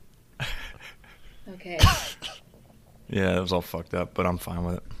Okay. Yeah, it was all fucked up, but I'm fine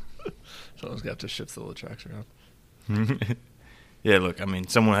with it. Someone's got to shift the little tracks around. Yeah, look, I mean,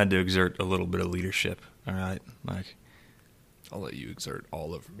 someone had to exert a little bit of leadership, all right? Like, I'll let you exert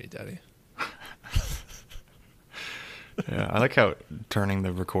all over me, Daddy. yeah, I like how turning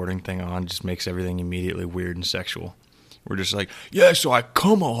the recording thing on just makes everything immediately weird and sexual. We're just like, yeah, so I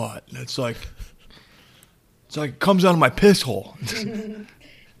come a lot. And it's like it comes out of my piss hole.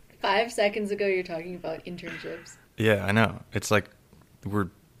 5 seconds ago, you're talking about internships. Yeah, I know. It's like we're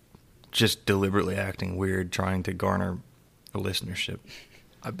just deliberately acting weird, trying to garner a listenership.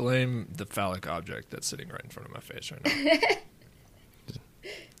 I blame the phallic object that's sitting right in front of my face right now.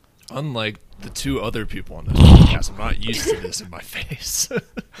 Unlike the two other people on this podcast, I'm not used to this in my face.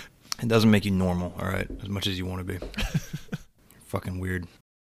 It doesn't make you normal, all right, as much as you want to be. Fucking weird.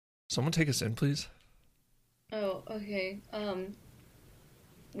 Someone take us in, please. Oh, okay.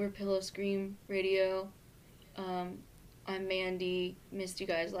 We're Pillow Scream Radio. I'm Mandy. Missed you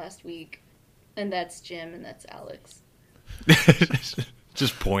guys last week. And that's Jim, and that's Alex.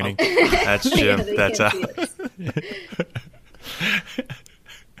 Just pointing. That's Jim. Yeah, That's can't Alex. see us.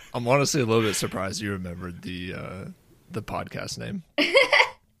 I'm honestly a little bit surprised you remembered the podcast name.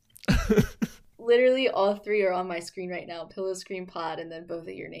 Literally, all three are on my screen right now. Pillow Scream Pod, and then both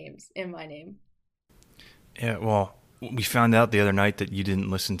of your names and my name. Yeah, well, we found out the other night that you didn't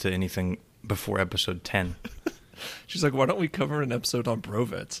listen to anything before episode 10. She's like, why don't we cover an episode on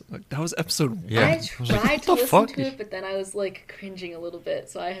Brovets? Like, that was episode 1. Yeah. I was like, tried what to the listen fuck? to it, but then I was like cringing a little bit,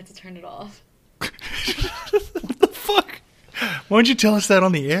 so I had to turn it off. What the fuck? Why didn't you tell us that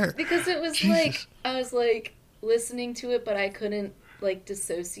on the air? Because it was Jesus. like, I was like listening to it, but I couldn't like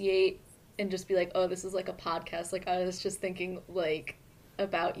dissociate and just be like, oh, this is like a podcast. Like, I was just thinking like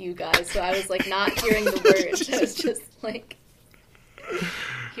about you guys, so I was like not hearing the words. I was just like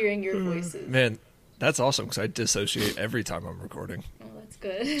hearing your voices. Man, that's awesome because I dissociate every time I'm recording. Oh, that's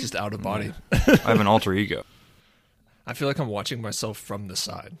good. Just out of body. I have an alter ego. I feel like I'm watching myself from the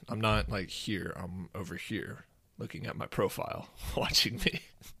side. I'm not like here. I'm over here looking at my profile, watching me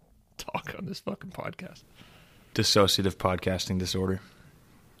talk on this fucking podcast. Dissociative podcasting disorder.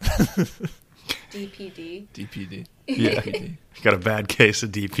 DPD. DPD. Yeah. DPD. You got a bad case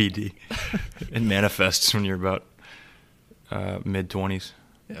of DPD. It manifests when you're about mid-20s.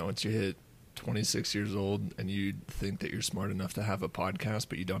 Yeah, once you hit 26 years old and you think that you're smart enough to have a podcast,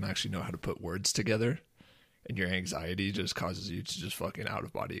 but you don't actually know how to put words together, and your anxiety just causes you to just fucking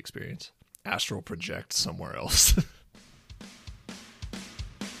out-of-body experience. Astral project somewhere else.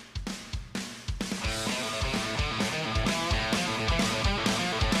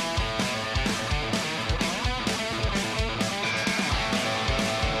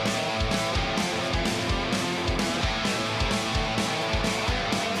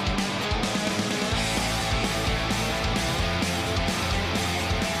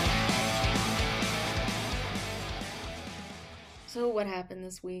 So what happened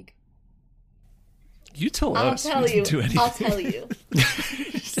this week? You tell I'll us. tell We you. didn't do anything. I'll tell you.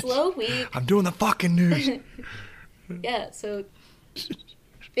 Slow week. I'm doing the fucking news. Yeah, so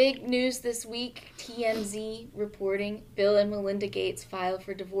big news this week. TMZ reporting Bill and Melinda Gates file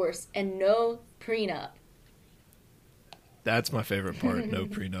for divorce and no prenup. That's my favorite part. No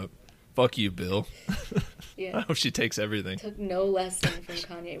prenup. Fuck you, Bill. I Yeah. hope she takes everything. Took no lesson from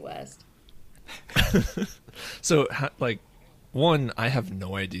Kanye West. So, like, one, I have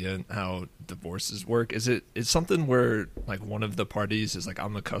no idea how divorces work. Is it something where, like, one of the parties is like,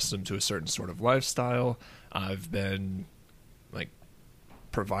 I'm accustomed to a certain sort of lifestyle. I've been, like,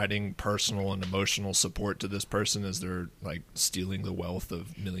 providing personal and emotional support to this person as they're, like, stealing the wealth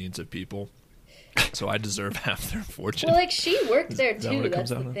of millions of people. So I deserve half their fortune. Well, like, she worked there, Is that what too. it comes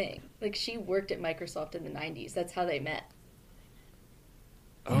That's down the to? thing. Like, she worked at Microsoft in the 90s. That's how they met.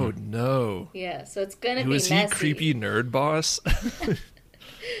 Oh, no. Yeah, so it's gonna be Was messy. he creepy nerd boss?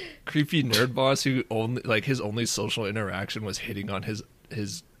 Creepy nerd boss who only, like, his only social interaction was hitting on his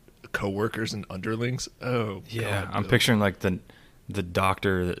coworkers and underlings? Oh, Yeah, God, I'm Bill. picturing like the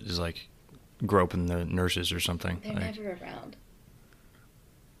doctor that is like groping the nurses or something. They're Like, never around.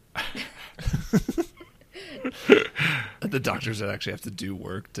 The doctors that actually have to do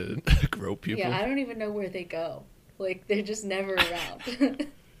work to grope people. Yeah, I don't even know where they go. Like, they're just never around.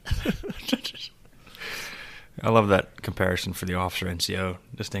 I love that comparison for the officer NCO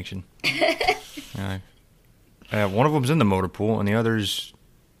distinction. One of them's in the motor pool and the other's,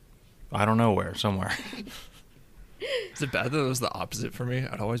 I don't know where, somewhere. Is it bad that it was the opposite for me?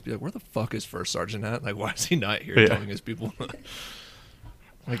 I'd always be like, where the fuck is First Sergeant at? Like, why is he not here Yeah. telling his people?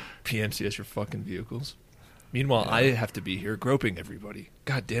 Like, PMCS your fucking vehicles. Meanwhile, I have to be here groping everybody.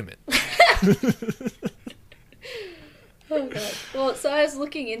 God damn it. Oh god. Well, so I was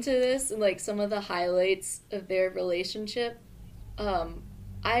looking into this and like some of the highlights of their relationship.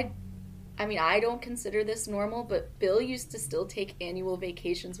 I mean, I don't consider this normal, but Bill used to still take annual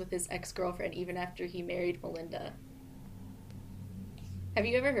vacations with his ex-girlfriend even after he married Melinda. Have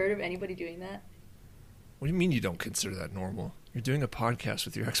you ever heard of anybody doing that? What do you mean you don't consider that normal? You're doing a podcast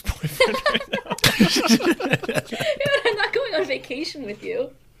with your ex-boyfriend right now. I'm not going on vacation with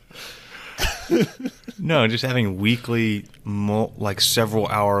you. No, just having weekly, like several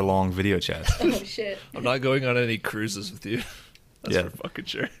hour long video chats. Oh shit. I'm not going on any cruises with you. That's Yeah. for fucking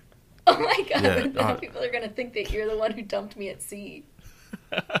sure. Oh my god, Yeah, now people are gonna think that you're the one who dumped me at sea.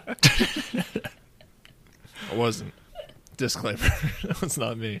 I wasn't. Disclaimer. That was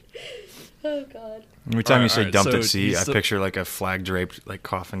not me. Oh god. Every time you Alright, say alright, dumped so at sea, you I still- picture like a flag draped like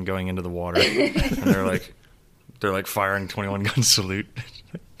coffin going into the water, and they're like firing 21 gun salute.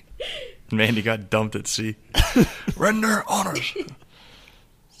 Mandy got dumped at sea. Render honors.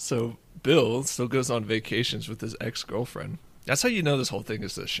 So Bill still goes on vacations with his ex-girlfriend. That's how you know this whole thing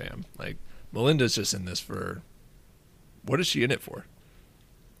is a sham. Like, Melinda's just in this for... What is she in it for?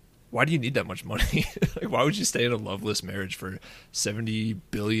 Why do you need that much money? Like, why would you stay in a loveless marriage for $70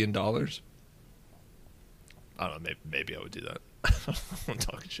 billion? I don't know. Maybe I would do that. I'm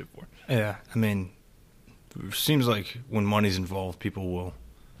talking shit for. Yeah, I mean, it seems like when money's involved, people will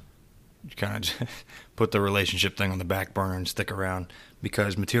kind of put the relationship thing on the back burner and stick around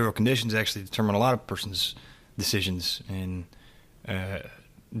because material conditions actually determine a lot of person's decisions in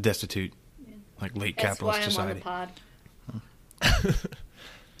destitute, like late That's why capitalist I'm society. on the pod.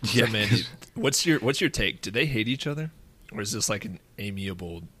 So, Mandy, what's your take? Do they hate each other, or is this like an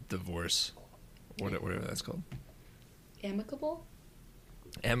amiable divorce, whatever that's called? Amicable?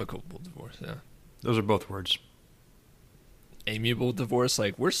 Amicable divorce, yeah. Those are both words. Amiable divorce,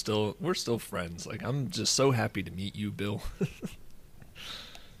 like we're still friends. Like I'm just so happy to meet you, Bill.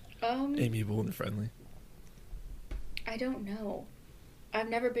 Amiable and friendly. I don't know. I've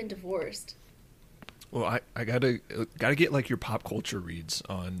never been divorced. Well, I gotta get like your pop culture reads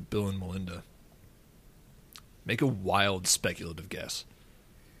on Bill and Melinda. Make a wild speculative guess.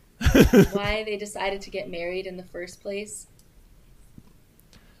 Why they decided to get married in the first place?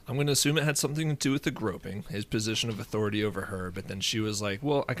 I'm going to assume it had something to do with the groping, his position of authority over her, but then she was like,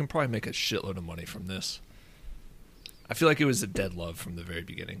 well, I can probably make a shitload of money from this. I feel like it was a dead love from the very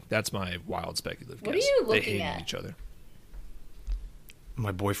beginning. That's my wild speculative What guess. are you They looking hated at? each other.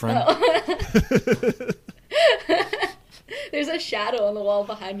 My boyfriend. There's a shadow on the wall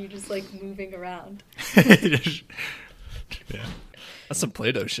behind you just like moving around. Yeah. That's some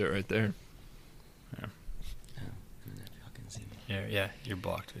Play-Doh shit right there. Yeah, you're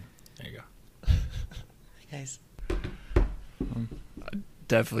blocked, dude. There you go. Hey guys.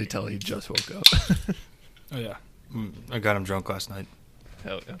 Definitely tell he just woke up. Oh yeah, I got him drunk last night.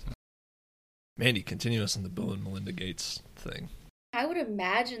 Hell yeah. Mandy, continue us on the Bill and Melinda Gates thing. I would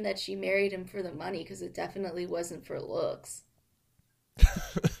imagine that she married him for the money because it definitely wasn't for looks.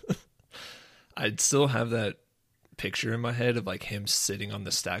 I'd still have that picture in my head of like him sitting on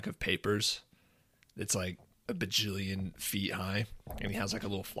the stack of papers. It's like a bajillion feet high, and he has like a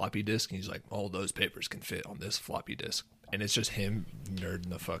little floppy disk, and he's like, all those papers can fit on this floppy disk. And it's just him nerding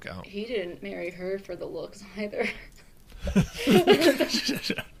the fuck out. He didn't marry her for the looks either.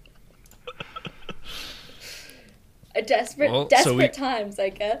 Desperate times, I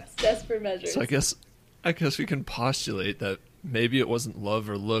guess. Desperate measures. So I guess we can postulate that maybe it wasn't love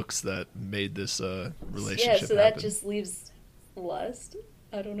or looks that made this relationship yeah, so happen. that just leaves lust?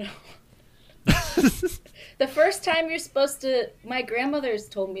 I don't know. The first time you're supposed to... My grandmother's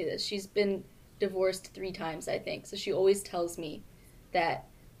told me this. She's been divorced 3 times, I think. So she always tells me that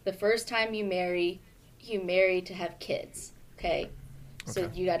the first time you marry to have kids, okay? So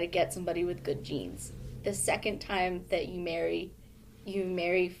you got to get somebody with good genes. The second time that you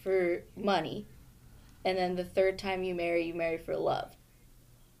marry for money. And then the third time you marry for love.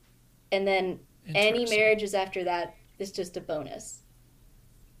 And then any marriages after that is just a bonus.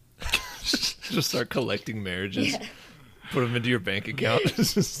 Just start collecting marriages. Yeah. Put them into your bank account.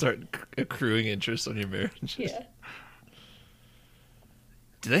 Just start accruing interest on your marriage. Yeah.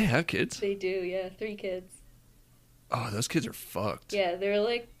 Do they have kids? They do, yeah. 3 kids. Oh, those kids are fucked. Yeah, they're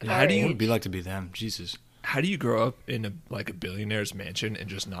like And our how do you- What would age. it be like to be them? Jesus. How do you grow up in a billionaire's mansion and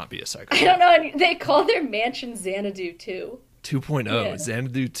just not be a psychopath? I don't know. They call their mansion Xanadu, too. 2.0. Yeah.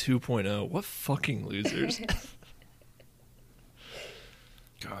 Xanadu 2.0. What fucking losers.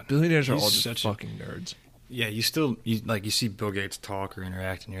 God. Billionaires are He's all just such fucking nerds. Yeah, you see Bill Gates talk or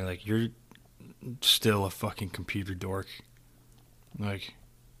interact, and you're like, still a fucking computer dork. Like,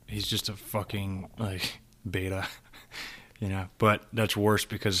 he's just a fucking, like, beta, you know? But that's worse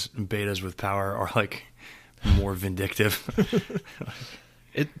because betas with power are, like, more vindictive.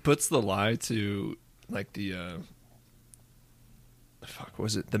 It puts the lie to, like, the, what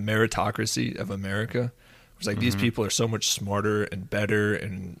was it? The meritocracy of America. It's like, these people are so much smarter and better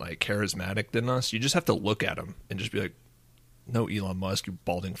and, like, charismatic than us. You just have to look at them and just be like, no, Elon Musk, you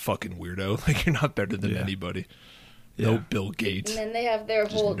balding fucking weirdo. Like, you're not better than anybody. No Bill Gates. And then they have their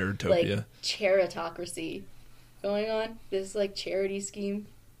Just whole, nerdtopia. like, charitocracy going on. This, like, charity scheme.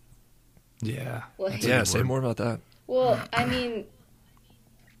 Yeah. Like, Yeah, say more about that. well, I mean,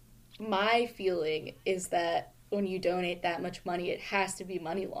 my feeling is that when you donate that much money, it has to be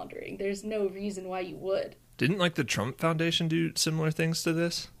money laundering. There's no reason why you would. Didn't, like, the Trump Foundation do similar things to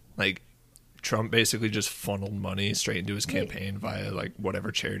this? Like, Trump basically just funneled money straight into his campaign via, like,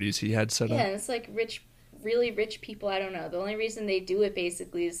 whatever charities he had set Yeah, up. and it's like really rich people, I don't know. The only reason they do it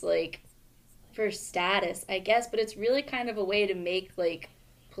basically is, like, for status, I guess, but it's really kind of a way to make, like,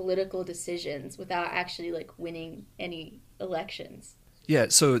 political decisions without actually, like, winning any elections. Yeah,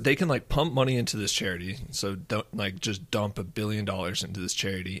 so they can, like, pump money into this charity. So don't, like, just dump $1 billion into this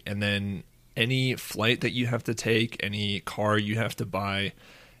charity, and then any flight that you have to take, any car you have to buy,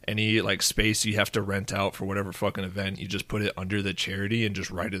 any, like, space you have to rent out for whatever fucking event, you just put it under the charity and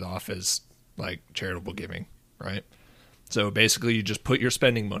just write it off as, like, charitable giving, right? So basically you just put your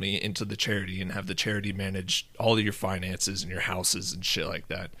spending money into the charity and have the charity manage all of your finances and your houses and shit like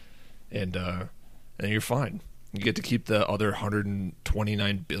that. And you're fine. You get to keep the other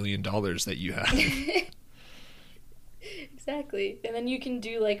 $129 billion that you have. Exactly. And then you can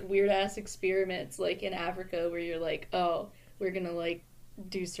do, like, weird-ass experiments, like, in Africa where you're like, oh, we're gonna, like,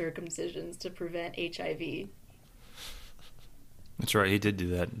 do circumcisions to prevent HIV. That's right. He did do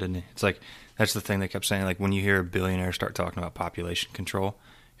that, didn't he? It's like, that's the thing they kept saying. Like, when you hear a billionaire start talking about population control,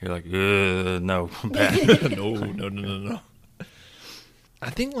 you're like, no, bad. No. I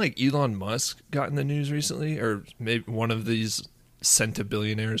think, like, Elon Musk got in the news recently, or maybe one of these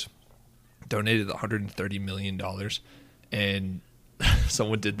centibillionaires donated $130 million, and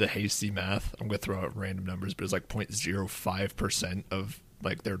someone did the hasty math. I'm going to throw out random numbers, but it's like 0.05% of,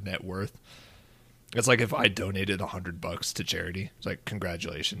 like, their net worth. It's like if I donated $100 to charity. It's like,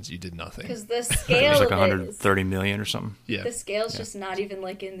 congratulations, you did nothing. Because the It scale was like of it 130 million or something. Yeah. the scale's just not even,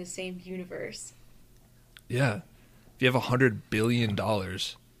 like, in the same universe. Yeah. If you have $100 billion,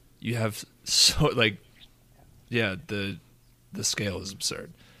 you have so, like, yeah, the scale is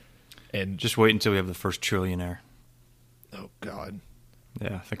absurd. And Just wait until we have the first trillionaire. oh God.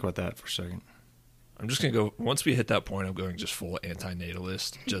 Yeah, think about that for a second. I'm just going to go, once we hit that point, I'm going just full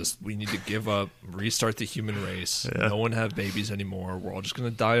anti-natalist. Just, we need to give up, restart the human race. Yeah. No one have babies anymore. We're all just going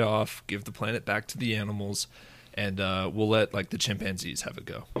to die off, give the planet back to the animals, and we'll let, like, the chimpanzees have a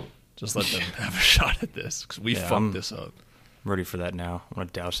go. Just let them have a shot at this, because we fucked this up. I'm ready for that now. I'm going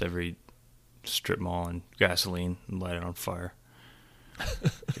to douse every strip mall in gasoline and light it on fire.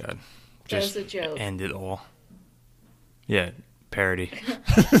 God. That was Just a joke. end it all. Yeah, parody.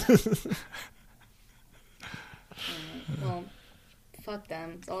 Well, fuck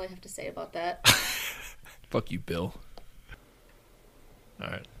them. That's all I have to say about that. Fuck you, Bill. All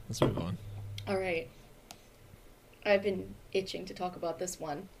right, let's move on. All right. I've been itching to talk about this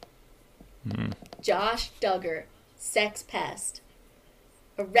one. Josh Duggar, sex pest,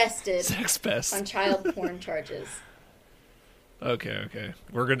 arrested Sex pest. on child porn charges. Okay.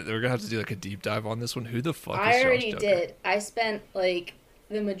 We're gonna have to do, like, a deep dive on this one. Who the fuck is I Josh already Duggar? did. I spent, like,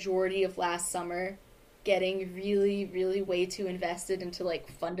 the majority of last summer getting really, really way too invested into, like,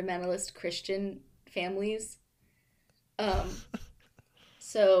 fundamentalist Christian families.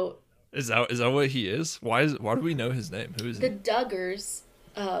 So Is that what he is? Why do we know his name? Who is the he? Duggars,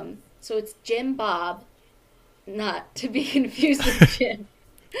 so it's Jim Bob, not to be confused with Jim,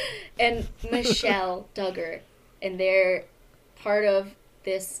 and Michelle Duggar, and they're part of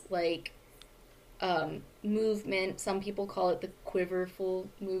this, like, movement. Some people call it the Quiverful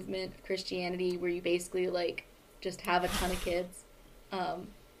movement of Christianity, where you basically, like, just have a ton of kids.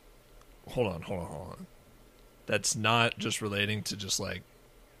 Hold on. That's not just relating to just, like,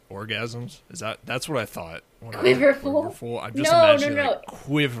 orgasms? That's what I thought. When I heard Quiverful? Quiverful, I'm just No, imagining, no. like,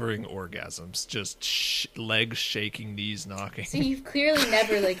 quivering orgasms, just legs shaking, knees knocking. So you've clearly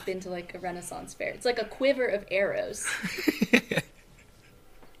never, like, been to, like, a Renaissance fair. It's like a quiver of arrows.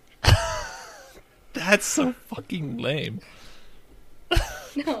 That's so fucking lame.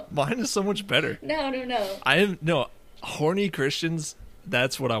 No, Mine is so much better. no. Horny Christians.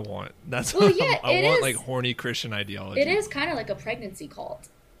 That's what I want. That's Well, what yeah, I it want, is. like, horny Christian ideology. It is kind of like a pregnancy cult.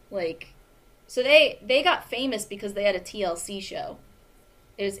 Like, So they got famous because they had a TLC show.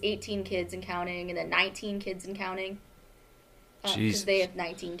 It was 18 kids and counting, and then 19 kids and counting. Because Jesus. they have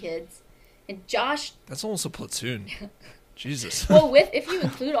 19 kids. And Josh... That's almost a platoon. Jesus. Well, if you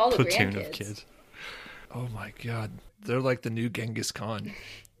include all the Platoon grandkids. of kids. Oh my god. They're like the new Genghis Khan.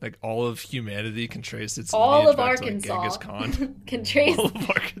 Like all of humanity can trace its All lineage of back to, Arkansas like, Genghis Khan. can trace All of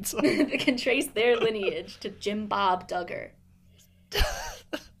Arkansas. can trace their lineage to Jim Bob Duggar.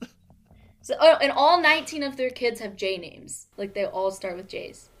 So, and all 19 of their kids have J names. Like, they all start with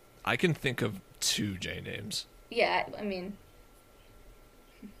J's. I can think of 2 J names. Yeah, I mean...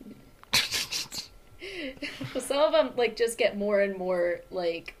 Some of them, like, just get more and more,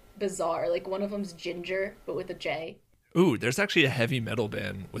 like, bizarre. Like, one of them's Ginger, but with a J. Ooh, there's actually a heavy metal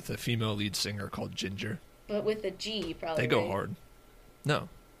band with a female lead singer called Ginger. But with a G, probably. They go right? hard. No,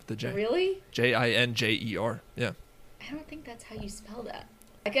 with the J. Really? Jinjer. Yeah. I don't think that's how you spell that.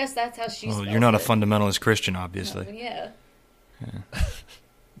 I guess that's how she Well, spells you're not a it. fundamentalist Christian, Oh, obviously. yeah.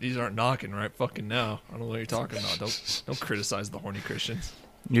 These aren't knocking right fucking now. I don't know what you're talking about. Don't criticize the horny Christians.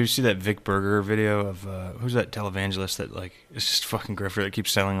 You see that Vic Berger video of who's that televangelist that like is just fucking grifter that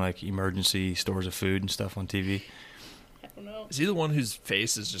keeps selling like emergency stores of food and stuff on TV? I don't know. Is he the one whose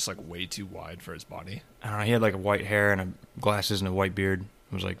face is just like way too wide for his body? I don't know. He had like white hair and glasses and a white beard.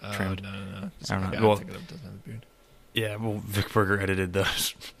 It was like trimmed. No. I don't know. The guy Well- I'm thinking of doesn't have a beard. Yeah, well, Vic Berger edited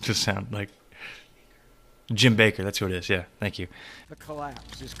those to sound like Jim Baker. That's who it is. Yeah, thank you. The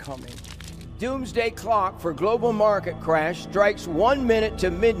collapse is coming. Doomsday clock for global market crash strikes 1 minute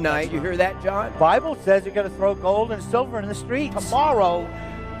to midnight. You hear that, John? Bible says you're going to throw gold and silver in the streets. Tomorrow,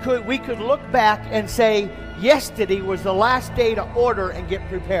 we could look back and say, yesterday was the last day to order and get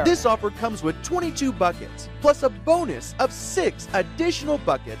prepared. This offer comes with 22 buckets, plus a bonus of 6 additional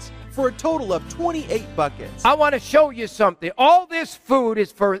buckets for a total of 28 buckets. I want to show you something. All this food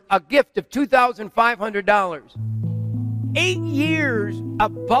is for a gift of $2,500. 8 years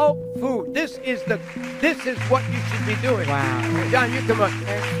of bulk food. This is what you should be doing. Wow. John, you come on.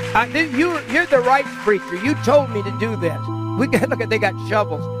 You're the rights preacher. You told me to do this. Look at, they got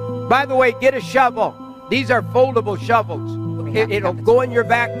shovels. By the way, get a shovel. These are foldable shovels. It'll go in your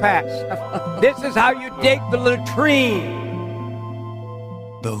backpacks. This is how you dig the latrine.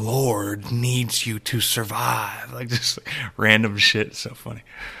 The Lord needs you to survive. Like just like, random shit. It's so funny.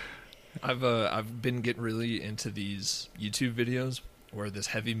 I've been getting really into these YouTube videos where this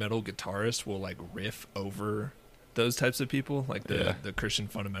heavy metal guitarist will like riff over those types of people, like the Christian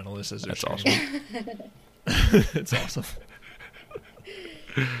fundamentalists as they're That's streaming. It's awesome.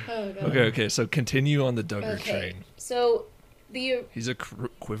 Oh, God. Okay. So continue on the Duggar Okay. train. So, He's a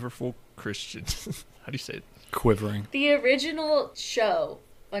quiverful Christian. How do you say it? Quivering. the original show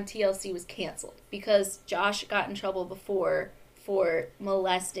on TLC was canceled because Josh got in trouble before for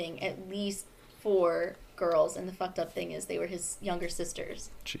molesting at least 4 girls, and the fucked up thing is they were his younger sisters.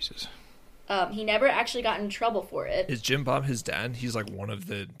 Jesus. He never actually got in trouble for it. Is Jim Bob his dad? He's like one of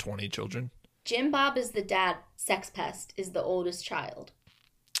the 20 children. Jim Bob is the dad. Sex Pest is the oldest child.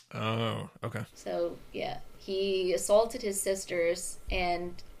 Oh, okay. So, yeah. He assaulted his sisters,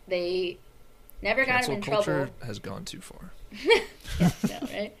 and they never got him Cancel in culture trouble. has gone too far. Yeah, no,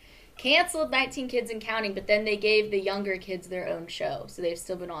 right? Canceled 19 Kids and Counting, but then they gave the younger kids their own show. So they've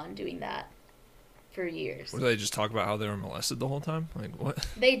still been on doing that for years. What, do they just talk about how they were molested the whole time? Like, what?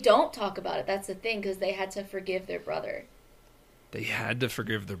 They don't talk about it. That's the thing, because they had to forgive their brother. They had to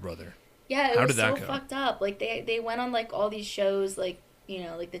forgive their brother. Yeah, it How was did that so go? fucked up. Like, they went on, like, all these shows, like, you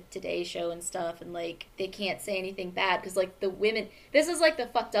know, like the Today Show and stuff, and, like, they can't say anything bad, because, like, the women... This is, like, the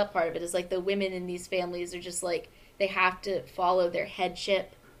fucked up part of it, is, like, the women in these families are just, like, they have to follow their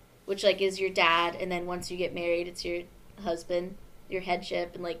headship, which, like, is your dad, and then once you get married, it's your husband, your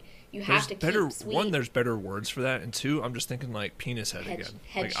headship, and, like, you have to better keep sweet. one. There's better words for that, and 2, I'm just thinking like penis head again.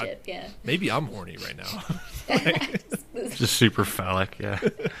 Like, Headship, yeah. maybe I'm horny right now. Just super phallic, yeah.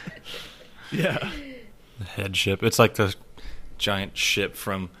 Yeah. The headship. It's like the giant ship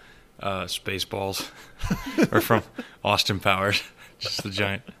from Spaceballs or from Austin Powers. Just the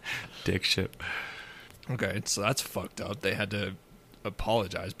giant dick ship. Okay, so that's fucked up. They had to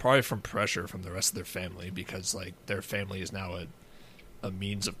apologize, probably from pressure from the rest of their family, because like their family is now a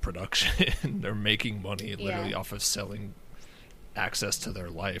means of production. They're making money literally off of selling access to their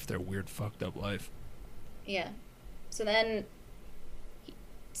life, their weird fucked up life. Yeah. So then,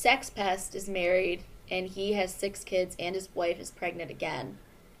 Sex Pest is married, and he has 6 kids, and his wife is pregnant again.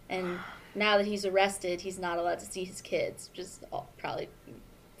 And now that he's arrested, he's not allowed to see his kids, which is probably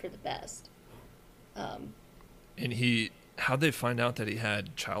for the best. And how'd they find out that he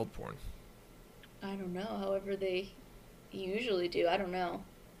had child porn? I don't know. However, they usually do. I don't know.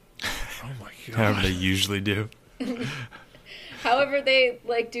 Oh my god. However they usually do. However, they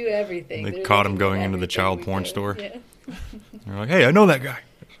like do everything. They They're caught him looking going at into the everything child we porn do. store. Yeah. They're like, hey, I know that guy.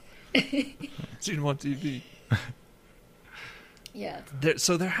 Seen him on TV. Yeah.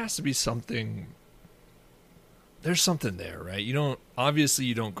 So there has to be something. There's something there, right? You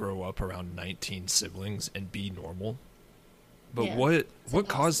don't grow up around 19 siblings and be normal. But Yeah, what it's caused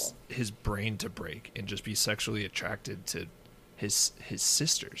impossible. his brain to break and just be sexually attracted to his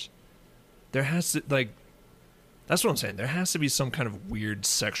sisters? There has to that's what I'm saying. There has to be some kind of weird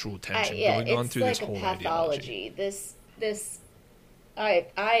sexual tension going on it's through like this whole a ideology. pathology.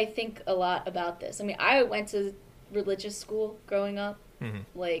 I think a lot about this. I mean, I went to religious school growing up,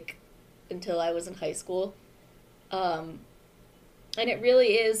 like until I was in high school, and it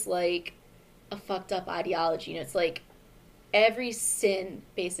really is like a fucked up ideology. You know, it's like every sin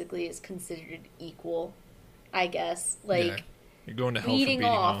basically is considered equal. I guess like. Yeah. You're going to hell for beating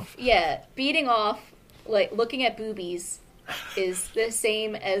off. Yeah, beating off, like looking at boobies is the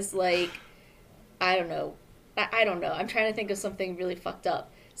same as like, I don't know. I don't know. I'm trying to think of something really fucked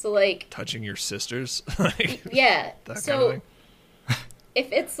up. So like, Touching your sisters. yeah. That So kind of thing.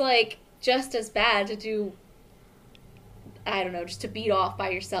 if it's like just as bad to do, I don't know, just to beat off by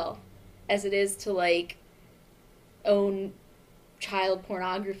yourself as it is to like own child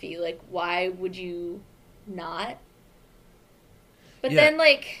pornography, like why would you not? But Yeah. then,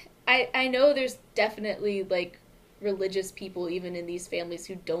 like, I know there's definitely, like, religious people even in these families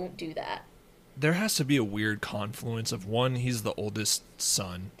who don't do that. There has to be a weird confluence of one, he's the oldest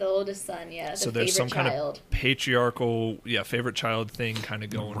son. The oldest son, yeah, the So there's some favorite kind child. of patriarchal, favorite child thing kind of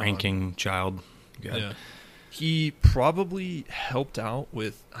going on. Ranking child. Good. Yeah. He probably helped out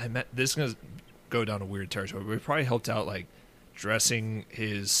with, this is going to go down a weird territory, but he probably helped out, like, dressing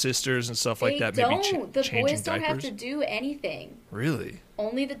his sisters and stuff like that. Maybe The changing boys don't diapers. have to do anything. Really?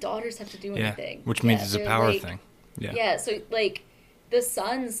 Only the daughters have to do Yeah, anything. which means Yeah, it's a they're, power like- thing. Yeah. Yeah, so, like, the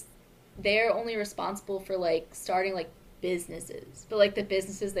sons, they're only responsible for, like, starting, like, businesses. But, like, the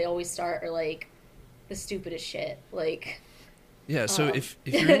businesses they always start are, like, the stupidest shit. Like, Yeah, so if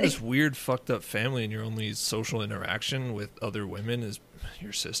you're in this weird fucked up family and your only social interaction with other women is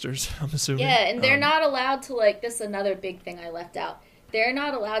your sisters, I'm assuming. yeah, and they're not allowed to, like, this is another big thing I left out. They're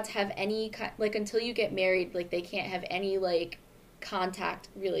not allowed to have any kind, like, until you get married, like, they can't have any, like, contact,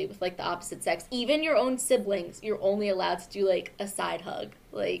 really, with, like, the opposite sex. Even your own siblings, you're only allowed to do, like, a side hug.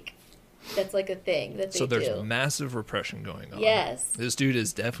 Like, that's, like, a thing that they So there's do. massive repression going on. Yes. This dude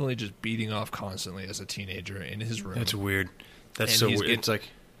is definitely just beating off constantly as a teenager in his room. That's weird. That's And so he's weird. It's like,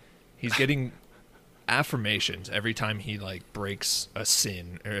 He's getting affirmations every time he like breaks a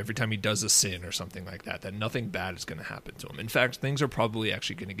sin or every time he does a sin or something like that nothing bad is going to happen to him. In fact, things are probably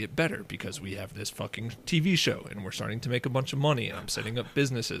actually going to get better because we have this fucking TV show and we're starting to make a bunch of money and I'm setting up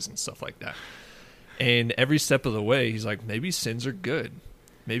businesses and stuff like that. And every step of the way, he's like, maybe sins are good.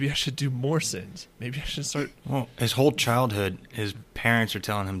 Maybe I should do more sins. Maybe I should start. well, his whole childhood, his parents are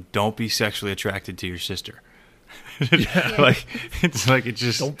telling him, don't be sexually attracted to your sister. Like, it's like, it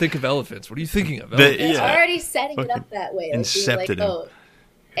just, Don't think of elephants. What are you thinking of? The- They're yeah. already setting it up that way. Like, being like, Incepted him. oh,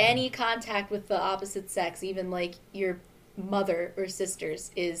 any contact with the opposite sex, even like your mother or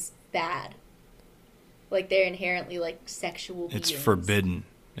sisters, is bad. Like they're inherently like sexual it's beings. forbidden.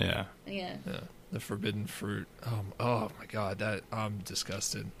 Yeah. Yeah. Yeah, the forbidden fruit. Oh my god, that I'm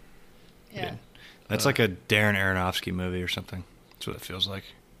disgusted. Yeah. That's like a Darren Aronofsky movie or something. That's what it feels like.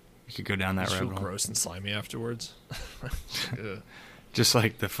 You could go down that I feel rabbit hole. gross and slimy afterwards. Ugh. Just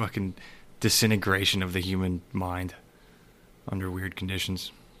like the fucking disintegration of the human mind under weird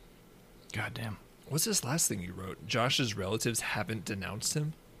conditions. God damn. What's this last thing you wrote? Josh's relatives haven't denounced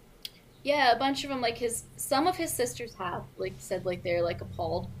him? Yeah, a bunch of them, like some of his sisters have, like, said, like, they're, like,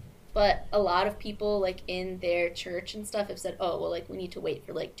 appalled. But a lot of people, like, in their church and stuff have said, oh, well, like, we need to wait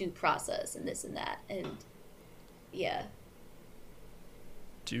for, like, due process and this and that. And, yeah.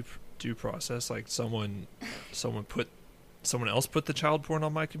 Due process? Like someone else put the child porn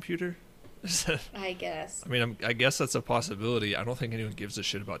on my computer? I guess. I mean, I guess that's a possibility. I don't think anyone gives a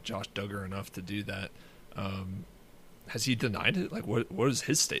shit about Josh Duggar enough to do that. Has he denied it? Like, what is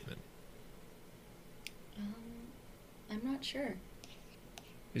his statement? I'm not sure.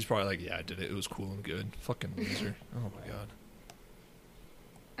 He's probably like, yeah, I did it. It was cool and good. Fucking loser. Oh my god.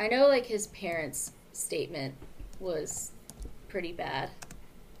 I know, like, his parents' statement was pretty bad.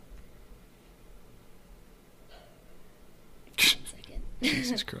 One second.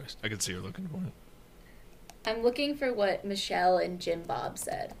 Jesus Christ. I can see her looking for it. I'm looking for what Michelle and Jim Bob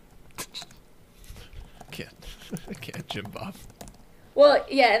said. I can't Jim Bob. Well,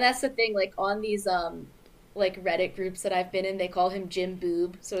 yeah, and that's the thing. Like on these like Reddit groups that I've been in, they call him Jim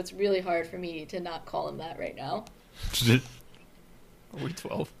Boob, so it's really hard for me to not call him that right now. Are we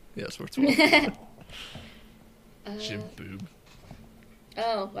 12? Yes, we're 12. Jim Boob.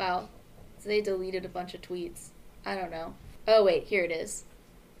 Oh, wow. So they deleted a bunch of tweets. I don't know. Oh, wait, here it is.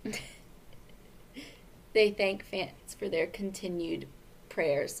 They thank fans for their continued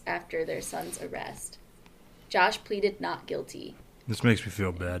prayers after their son's arrest. Josh pleaded not guilty. This makes me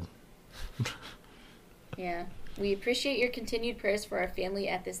feel bad. Yeah. We appreciate your continued prayers for our family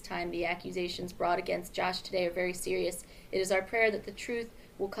at this time. The accusations brought against Josh today are very serious. It is our prayer that the truth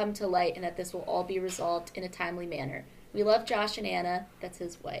will come to light and that this will all be resolved in a timely manner. We love Josh and Anna, that's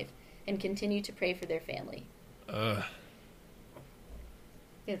his wife, and continue to pray for their family.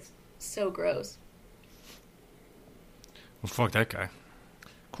 It's so gross. Well, fuck that guy.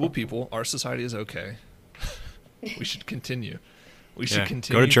 Cool people. Our society is okay. We should continue. We should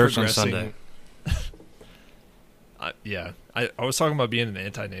continue. Go to church on Sunday. I was talking about being an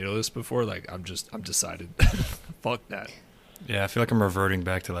antinatalist before. Like, I'm decided. Fuck that. Yeah, I feel like I'm reverting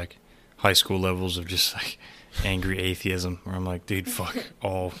back to like high school levels of just like angry atheism, where I'm like, dude, fuck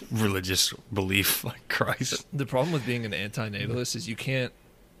all religious belief, like Christ. The problem with being an antinatalist is you can't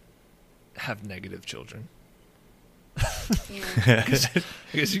have negative children. Yeah. I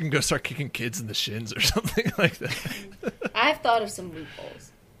guess you can go start kicking kids in the shins or something like that. I've thought of some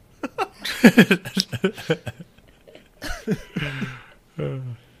loopholes.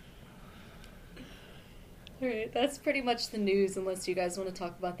 Alright, that's pretty much the news, unless you guys want to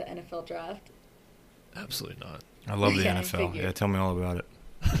talk about the NFL draft. Absolutely not. I love the Yeah, I NFL. figured. Yeah, tell me all about it.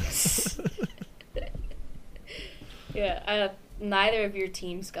 Yeah, neither of your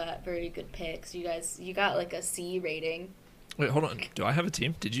teams got very good picks. You got like a C rating. Wait, hold on. Do I have a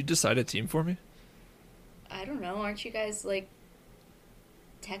team? Did you decide a team for me? I don't know. Aren't you guys like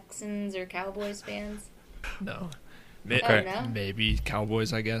Texans or Cowboys fans? No. Oh, no? Maybe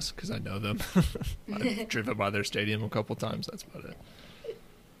Cowboys, I guess, because I know them. I've driven by their stadium a couple times. That's about it.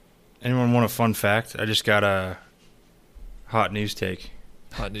 Anyone want a fun fact? I just got a hot news take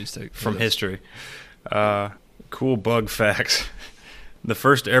Hot news take from history. Cool bug facts. The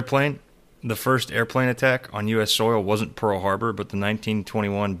first airplane attack on U.S. soil wasn't Pearl Harbor, but the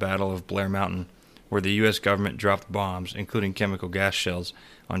 1921 Battle of Blair Mountain, where the U.S. government dropped bombs, including chemical gas shells,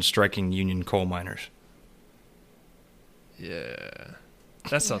 on striking Union coal miners. Yeah.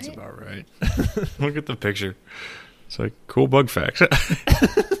 That sounds What? about right. Look at the picture. It's like, cool bug facts.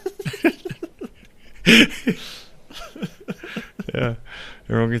 Yeah.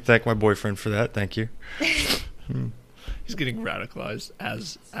 Everyone can thank my boyfriend for that. Thank you. He's getting radicalized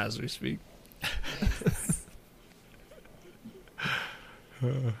as we speak.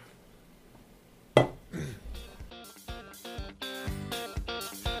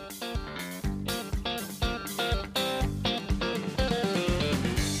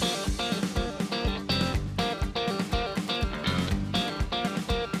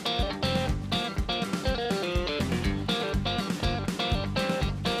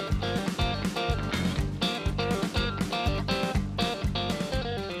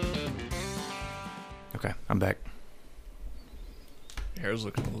 Okay, I'm back. Your hair's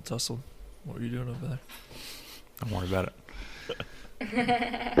looking a little tousled. What were you doing over there? Don't worry about it.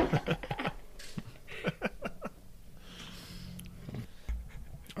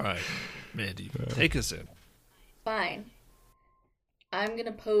 All right, Mandy, take us in. Fine. I'm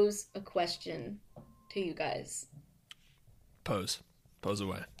gonna pose a question to you guys. Pose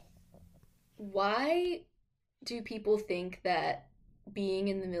away. Why do people think that being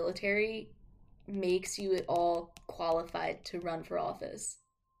in the military makes you at all qualified to run for office?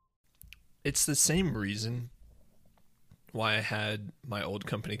 It's the same reason why I had my old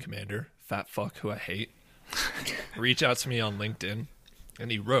company commander, fat fuck who I hate, reach out to me on LinkedIn,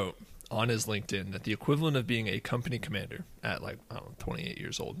 and he wrote on his LinkedIn that the equivalent of being a company commander at 28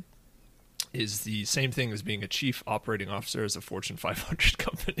 years old is the same thing as being a chief operating officer as a Fortune 500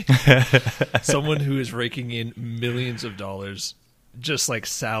 company. Someone who is raking in millions of dollars, just like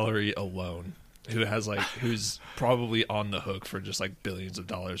salary alone, who's probably on the hook for just like billions of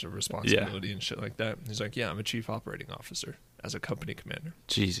dollars of responsibility and shit like that. He's like, yeah, I'm a chief operating officer as a company commander.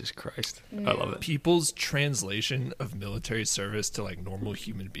 Jesus Christ. I love it. People's translation of military service to like normal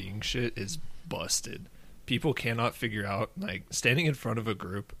human being shit is busted. People cannot figure out, like, standing in front of a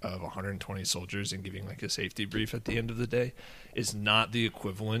group of 120 soldiers and giving like a safety brief at the end of the day is not the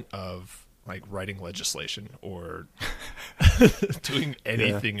equivalent of like writing legislation or doing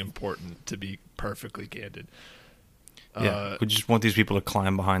anything important, to be perfectly candid. Yeah, we just want these people to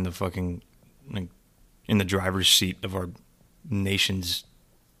climb behind the fucking, like, in the driver's seat of our nation's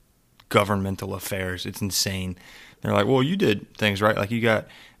governmental affairs. It's insane. They're like, well, you did things right. Like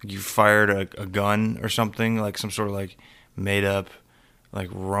you fired a gun or something, like some sort of like made up like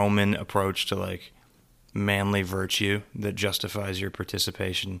Roman approach to like manly virtue that justifies your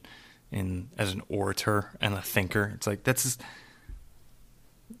participation in as an orator and a thinker. It's like that's just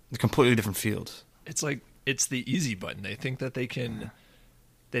completely different fields. It's like it's the easy button. They think that they can.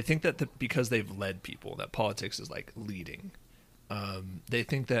 They think that because they've led people, that politics is like leading. They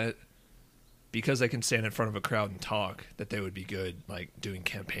think that because they can stand in front of a crowd and talk, that they would be good like doing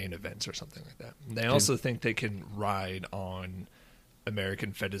campaign events or something like that. And they also think they can ride on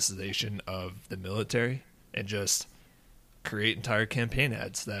American fetishization of the military and just create entire campaign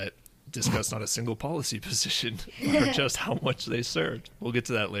ads that discuss not a single policy position or just how much they served. We'll get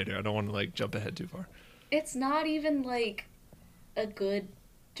to that later. I don't want to like jump ahead too far. It's not even like a good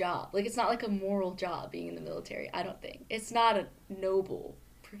job. Like it's not like a moral job being in the military. I don't think it's not a noble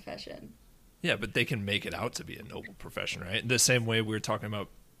profession. Yeah, but they can make it out to be a noble profession, right? The same way we were talking about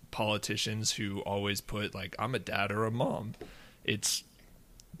politicians who always put like, I'm a dad or a mom. It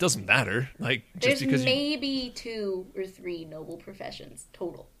doesn't matter. Like just there's because maybe 2 or 3 noble professions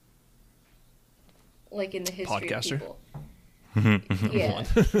total. Like in the history Podcaster? of people. Yeah.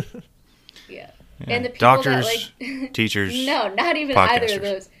 Yeah. And the people Doctors, that like teachers. No, not even either podcasters. of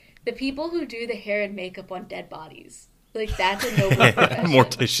those. The people who do the hair and makeup on dead bodies. Like that's a noble profession.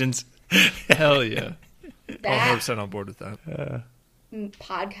 Morticians. hell yeah. That 100% on board with that.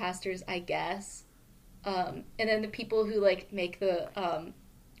 podcasters, I guess. And then the people who like make the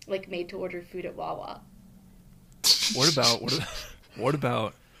like made to order food at Wawa. What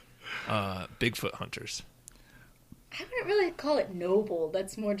about Bigfoot hunters? I wouldn't really call it noble.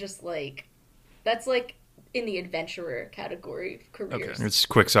 That's more just like that's like in the adventurer category of careers. Okay. It's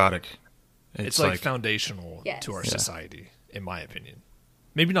quixotic. It's like foundational Yes. to our Yeah. society, in my opinion.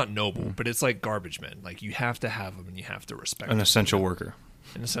 Maybe not noble, but it's like garbage men. Like you have to have them and you have to respect an them. essential worker.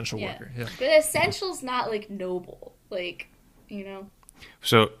 An essential Yeah. worker, yeah. But essential's not like noble. Like, you know.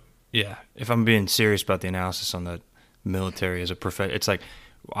 So, yeah, if I'm being serious about the analysis on the military as a profession, it's like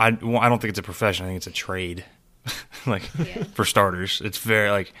I don't think it's a profession. I think it's a trade. Like Yeah. for starters, it's very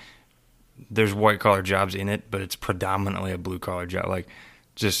like there's white collar jobs in it, but it's predominantly a blue collar job. Like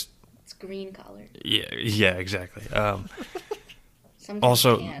just It's green collar. yeah, exactly. Sometimes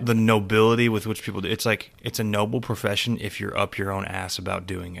Also, you can. the nobility with which people do it's like it's a noble profession if you're up your own ass about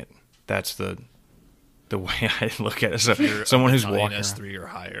doing it. That's the way I look at it. So You're someone a who's battalion walking around. S3 or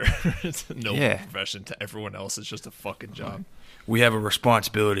higher. It's a noble Yeah. profession. To everyone else, it's just a fucking job. We have a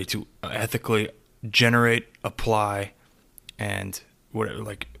responsibility to ethically generate, apply, and whatever,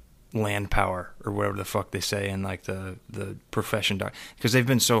 like land power or whatever the fuck they say in like the profession doc, because they've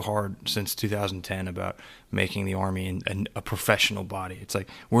been so hard since 2010 about making the Army a professional body. It's like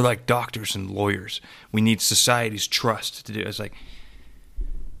we're like doctors and lawyers. We need society's trust to do. It's like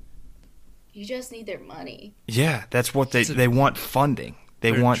You just need their money. yeah, that's what they want funding.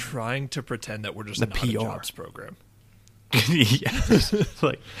 They They're want trying to pretend that we're just the not a PR. jobs program. Yes.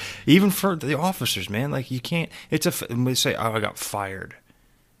 Like even for the officers, man, like you can't. It's when they say, "Oh, I got fired."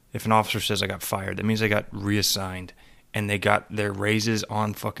 If an officer says I got fired, that means they got reassigned and they got their raises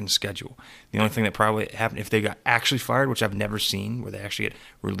on fucking schedule. The only thing that probably happened if they got actually fired, which I've never seen, where they actually get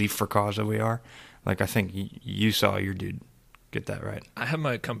relief for cause OER. Like I think you saw your dude get that right. I had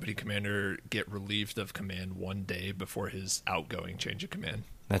my company commander get relieved of command one day before his outgoing change of command.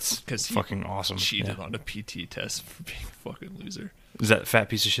 That's 'Cause he fucking awesome. Cheated Yeah. on a PT test for being a fucking loser. Is that a fat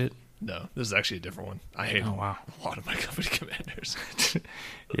piece of shit? No, this is actually a different one. I hate Oh, wow. a lot of my company commanders.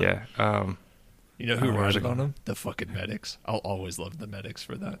 Yeah. You know who Oh, where's ratted it on going? them? The fucking medics. I'll always love the medics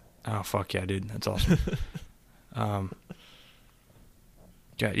for that. Oh fuck yeah, dude, that's awesome.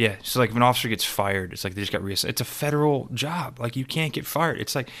 Yeah. So like if an officer gets fired, it's like they just got reassigned. It's a federal job. Like you can't get fired.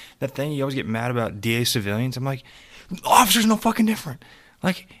 It's like that thing you always get mad about DA civilians. I'm like, officers no fucking different.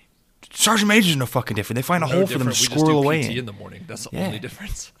 Like sergeant majors no fucking different. They find a No hole for them to different. We just squirrel do away PT in. in the morning. That's the Yeah. only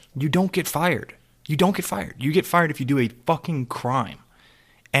difference. You don't get fired. You don't get fired. You get fired if you do a fucking crime.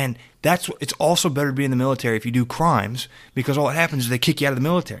 And it's also better to be in the military if you do crimes, because all that happens is they kick you out of the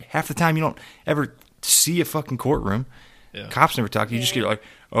military. Half the time you don't ever see a fucking courtroom. Yeah. Cops never talk. You just get like,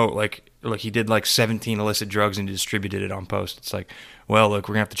 oh, like he did like 17 illicit drugs and distributed it on post. It's like, well, look,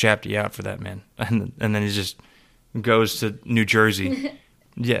 we're gonna have to chapter you out for that, man. And then he just goes to New Jersey.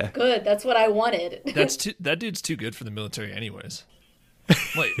 Yeah. Good. That's what I wanted. That dude's too good for the military, anyways.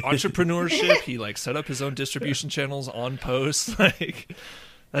 Like entrepreneurship, he like set up his own distribution channels on post. Like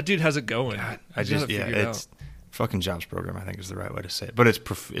that dude has it going. I He's got just it yeah, figured it's out. fucking jobs program. I think is the right way to say it. But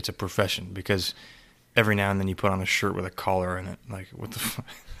it's a profession because every now and then you put on a shirt with a collar in it. Like what the fuck?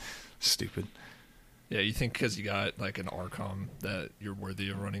 Stupid. Yeah, you think because you got like an ARCOM that you're worthy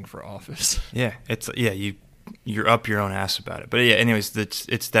of running for office? Yeah, you're up your own ass about it. But yeah, anyways,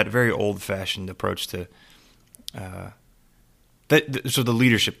 it's that very old-fashioned approach to so the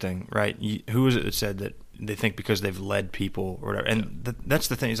leadership thing, right? Who was it that said that they think because they've led people or whatever? And that's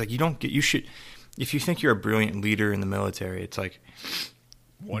the thing. It's like you should, if you think you're a brilliant leader in the military, it's like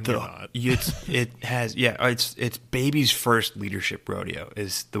You're not. It's baby's first leadership rodeo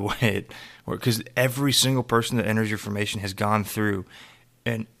is the way it works, because every single person that enters your formation has gone through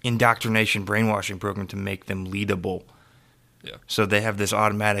an indoctrination brainwashing program to make them leadable. Yeah. So they have this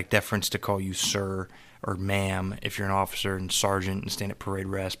automatic deference to call you sir or ma'am if you're an officer, and sergeant, and stand at parade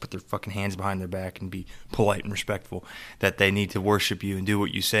rest, put their fucking hands behind their back and be polite and respectful, that they need to worship you and do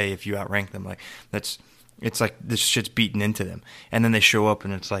what you say if you outrank them. Like it's like this shit's beaten into them. And then they show up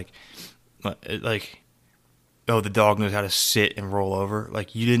and it's like, oh, the dog knows how to sit and roll over.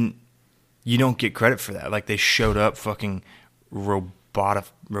 Like you don't get credit for that. Like they showed up fucking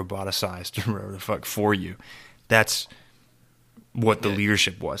roboticized or whatever the fuck for you. That's what the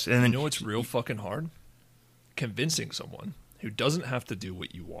leadership was. And then, you know what's real fucking hard? Convincing someone who doesn't have to do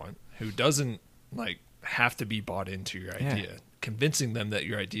what you want, who doesn't like have to be bought into your idea, convincing them that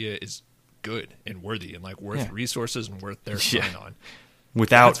your idea is good and worthy and like worth resources and worth their time on.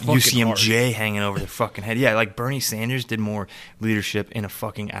 Without That's fucking UCMJ hard. hanging over their fucking head. Yeah, like Bernie Sanders did more leadership in a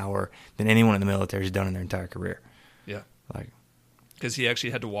fucking hour than anyone in the military has done in their entire career. Yeah. Like, because he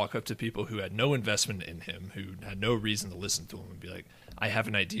actually had to walk up to people who had no investment in him, who had no reason to listen to him, and be like, I have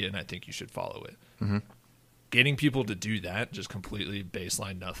an idea and I think you should follow it. mm-hmm. Getting people to do that, just completely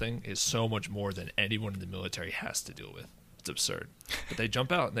baseline nothing, is so much more than anyone in the military has to deal with. It's absurd. But they jump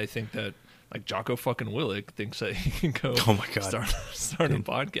out and they think that, like Jocko fucking Willink thinks that he can go Oh my God. start a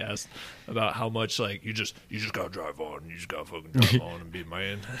podcast about how much like you just gotta drive on, you just gotta fucking drive on and be a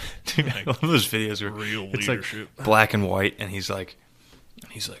man. Dude, I love those videos where real it's leadership. like black and white, and he's like,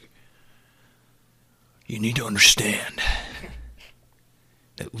 you need to understand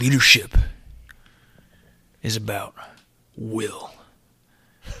that leadership is about will.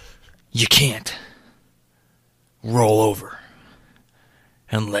 You can't roll over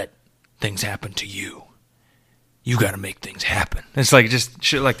and let things happen to you. You got to make things happen. It's like just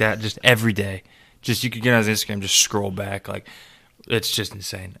shit like that, just every day. Just you could get on his Instagram, just scroll back, like it's just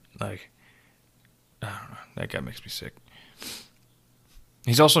insane. Like I don't know, that guy makes me sick.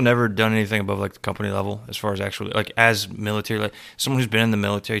 He's also never done anything above like the company level as far as actually like as military, like someone who's been in the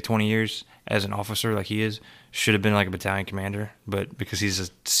military 20 years as an officer like he is should have been like a battalion commander, but because he's a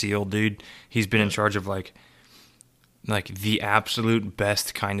SEAL dude, he's been in charge of like the absolute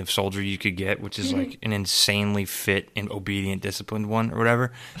best kind of soldier you could get, which is like an insanely fit and obedient, disciplined one or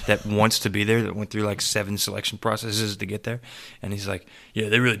whatever that wants to be there, that went through like 7 selection processes to get there. And he's like, yeah,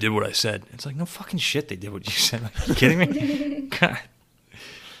 they really did what I said. It's like, no fucking shit, they did what you said. Like, you kidding me? God.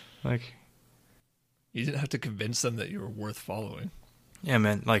 Like, You didn't have to convince them that you were worth following. yeah,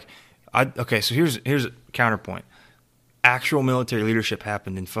 man. Like, okay, so here's a counterpoint. Actual military leadership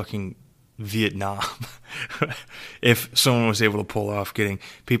happened in fucking Vietnam. If someone was able to pull off getting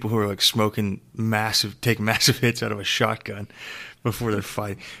people who are like taking massive hits out of a shotgun before they're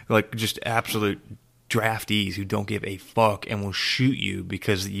fighting, like just absolute draftees who don't give a fuck and will shoot you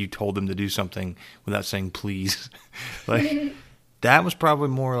because you told them to do something without saying please. Like that was probably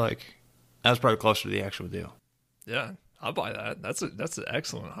closer to the actual deal. Yeah, I'll buy that. That's an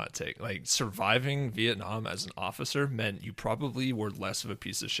excellent hot take. Like surviving Vietnam as an officer meant you probably were less of a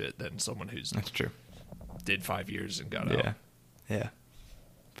piece of shit than someone who's That's true. did 5 years and got out. Yeah.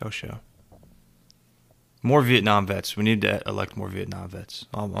 For sure. More Vietnam vets. We need to elect more Vietnam vets.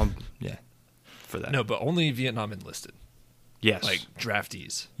 Yeah, for that. No, but only Vietnam enlisted. Yes. Like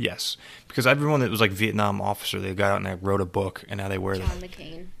draftees. Yes. Because everyone that was like Vietnam officer, they got out and they wrote a book, and now they wear John them.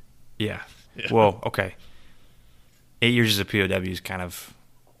 McCain. Yeah. Yeah. Well, okay. 8 years as a POW is kind of...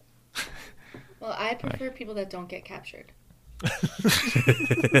 Well, I prefer people that don't get captured.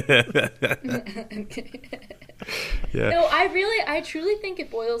 Yeah. No, I truly think it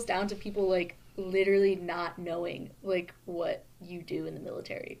boils down to people like literally not knowing like what you do in the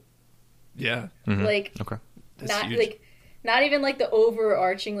military. Yeah. Mhm. Like Okay. That's not huge. like not even like the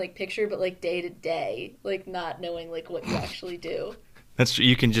overarching like picture, but like day to day, like not knowing like what you actually do. That's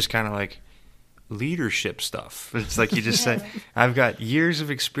you can just kind of like leadership stuff. It's like you just say, I've got years of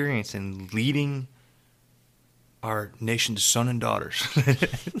experience in leading our nation's son and daughters.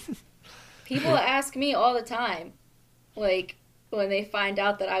 People ask me all the time, like when they find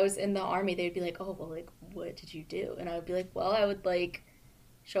out that I was in the Army, they'd be like, "Oh, well, like what did you do?" And I would be like, "Well, I would like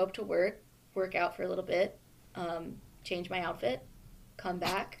show up to work out for a little bit, change my outfit, come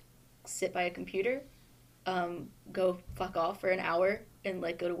back, sit by a computer, go fuck off for an hour and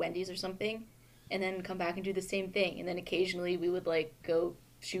like go to Wendy's or something, and then come back and do the same thing. And then occasionally we would like go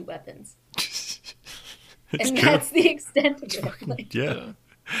shoot weapons. And that's the extent of it. Like,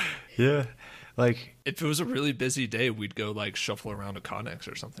 Yeah. Like, If it was a really busy day, we'd go like shuffle around a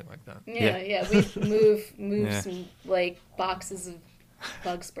Connex or something like that. yeah. We'd move Yeah. some like boxes of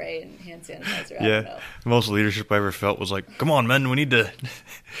bug spray and hand sanitizer. I don't yeah. know. The most leadership I ever felt was like, come on, men, we need to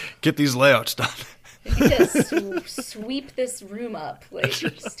get these layouts done. We need to sweep this room up, like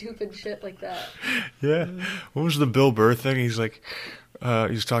stupid shit like that. Yeah. What was the Bill Burr thing? He's like,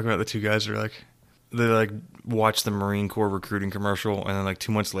 he's talking about the two guys that are like, they like watched the Marine Corps recruiting commercial, and then like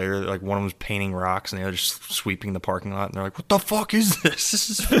 2 months later, like one of them was painting rocks and the other just sweeping the parking lot, and they're like, what the fuck is this? This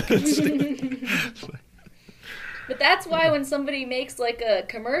is fucking stupid. But that's why when somebody makes like a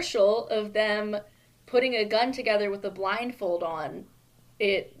commercial of them putting a gun together with a blindfold on,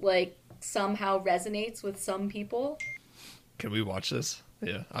 it like somehow resonates with some people. Can we watch this?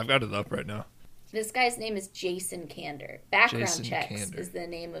 Yeah, I've got it up right now. This guy's name is Jason Kander. Background Jason Checks Kander. is the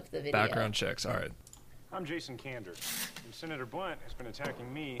name of the video. Background checks. All right. I'm Jason Kander, and Senator Blunt has been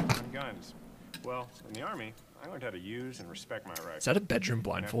attacking me on guns. Well, in the Army, I learned how to use and respect my rights. Is that a bedroom In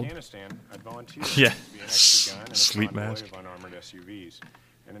blindfold? Afghanistan, I'd volunteered Yeah. to be an extra gun and a Sleep convoy mask. of unarmored SUVs.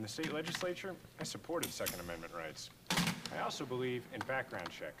 And in the state legislature, I supported Second Amendment rights. I also believe in background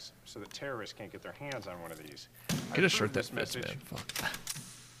checks so that terrorists can't get their hands on one of these. I Get a shirt approve that this fits, message man. Fuck.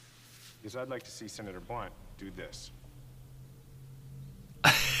 because I'd like to see Senator Blunt do this.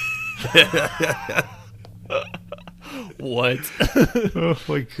 What? Oh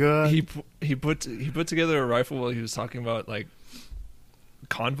my god. he put together a rifle while he was talking about like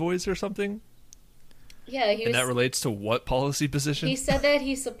convoys or something, Yeah, and that relates to what policy position? he said that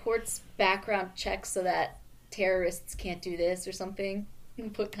he supports background checks so that terrorists can't do this or something.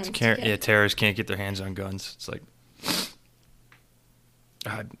 And put guns together. Yeah, terrorists can't get their hands on guns. It's like,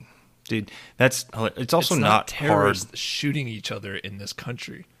 God, dude, it's also It's not terrorists hard. shooting each other in this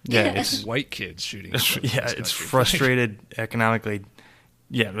country. Yeah, It's it's white kids shooting. Each other in yeah, this it's country. frustrated economically.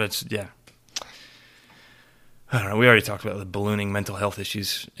 Yeah, that's yeah. I don't know. We already talked about the ballooning mental health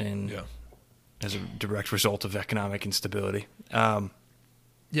issues Yeah. as a direct result of economic instability. Yeah,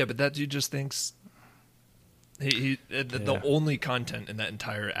 but that dude just thinks the Yeah. only content in that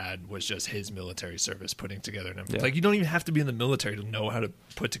entire ad was just his military service putting together an M4. Yeah. Like, you don't even have to be in the military to know how to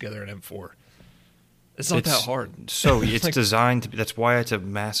put together an M4. It's not that hard. So it's Like, designed to be. That's why it's a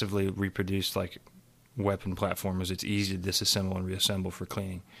massively reproduced like weapon platform. Is it's easy to disassemble and reassemble for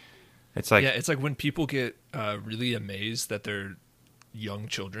cleaning. It's like yeah, it's like when people get really amazed that their young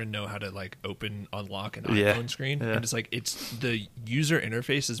children know how to like open, unlock an Yeah. iPhone screen, Yeah. and it's like it's the user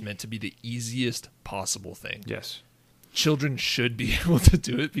interface is meant to be the easiest possible thing. yes. Children should be able to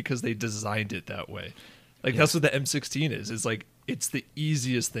do it because they designed it that way. Like that's what the M16 is. It's like it's the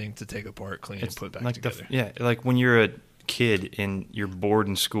easiest thing to take apart, clean, and put back like together. like when you're a kid and you're bored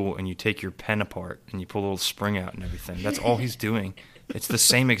in school and you take your pen apart and you pull a little spring out and everything. That's all he's doing. It's the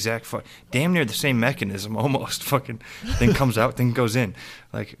same exact damn near the same mechanism almost. Fucking thing comes out, thing goes in,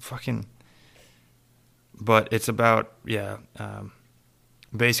 like fucking. But it's about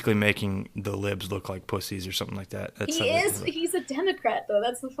basically making the libs look like pussies or something like that. That's He's a Democrat, though.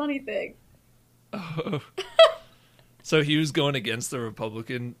 That's the funny thing. So he was going against the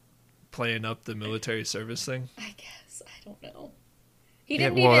Republican playing up the military service thing. I guess. I don't know. He Yeah,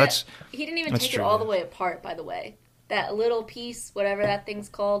 didn't well, even. that's- He didn't even that's take true, it all yeah. the way apart. By the way, that little piece, whatever that thing's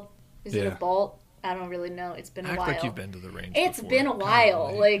called, is it a Yeah. bolt? I don't really know. It's been a Act while. like you've been to the range. It's before. been a while.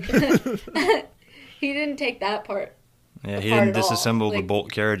 Golly. Like he didn't take that part. Yeah, he apart didn't at all. disassemble the Like-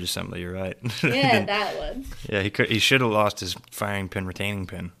 bolt carriage assembly. You're right. Yeah, that one. Yeah, he should have lost his firing pin retaining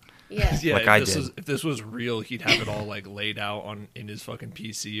pin. Yeah. Yeah, Like if I this did. Was, if this was real, he'd have it all like laid out in his fucking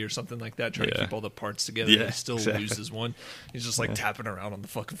PC or something like that, trying to Yeah. keep all the parts together. Yeah, He still exactly. loses one. He's just like tapping around on the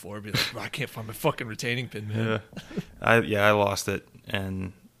fucking floor, be like, "I can't find my fucking retaining pin, man." Yeah, I lost it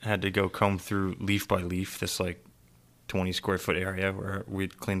and had to go comb through leaf by leaf this like 20 square foot area where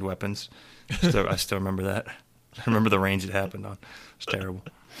we'd cleaned weapons. I still remember that. I remember the range it happened on. It's terrible.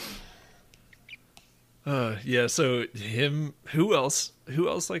 Yeah. So him. Who else? Who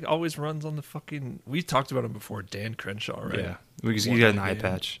else like always runs on the fucking? We talked about him before. Dan Crenshaw, right? Yeah, because you got an eye One-eyed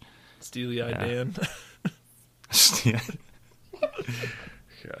Dan. patch. Steely Eye Yeah. Dan. Yeah.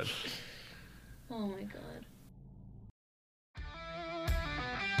 God. Oh my god.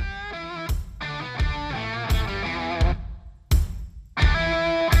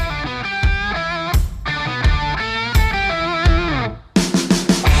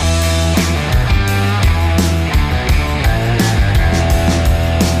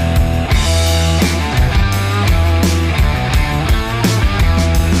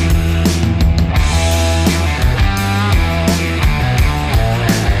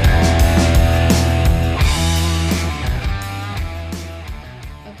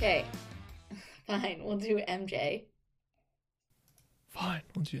 We'll do MJ. Fine,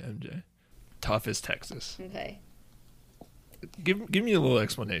 we'll do MJ. Tough as Texas. Okay. Give me a little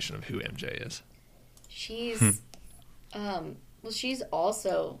explanation of who MJ is. She's, well, she's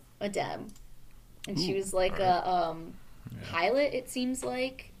also a Dem. And she was like a pilot, it seems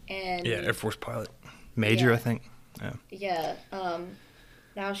like. And Yeah, Air Force pilot. Major, Yeah. I think. Yeah. yeah,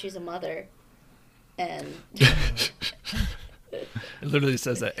 now she's a mother. And It literally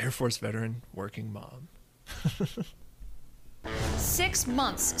says that Air Force veteran, working mom. 6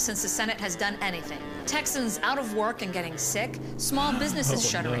 months since the Senate has done anything. Texans out of work and getting sick, small businesses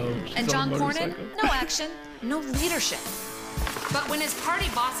shuttering. no, she's And on John a Cornyn, motorcycle. no action, no leadership. But when his party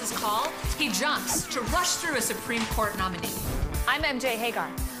bosses call, he jumps to rush through a Supreme Court nominee. I'm MJ Hagar.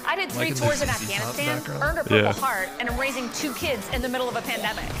 I did 3 Liking tours the in ZZ Top Afghanistan, background. earned a Purple Yeah. Heart, and I'm raising 2 kids in the middle of a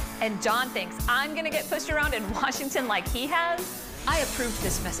pandemic. And John thinks I'm gonna get pushed around in Washington like he has? I approved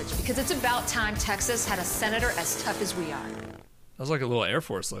this message because it's about time Texas had a senator as tough as we are. That was like a little Air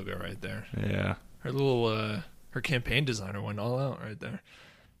Force logo right there. Yeah. Her little, her campaign designer went all out right there.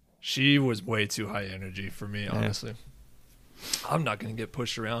 She was way too high energy for me, honestly. I'm not going to get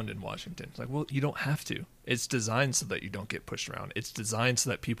pushed around in Washington. It's like, well, you don't have to. It's designed so that you don't get pushed around. It's designed so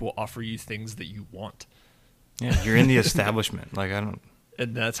that people offer you things that you want. Yeah, you're in the establishment. Like, I don't...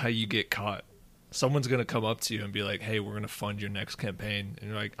 And that's how you get caught. Someone's going to come up to you and be like, hey, we're going to fund your next campaign. And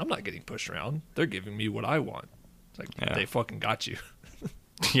you're like, I'm not getting pushed around. They're giving me what I want. It's like, Yeah. they fucking got you.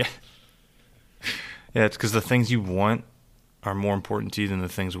 Yeah. Yeah, it's because the things you want are more important to you than the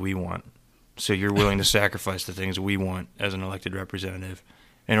things we want. So you're willing to sacrifice the things we want as an elected representative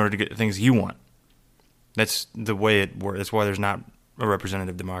in order to get the things you want. That's the way it works. That's why there's not a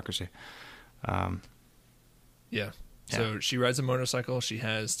representative democracy. Yeah. So she rides a motorcycle. She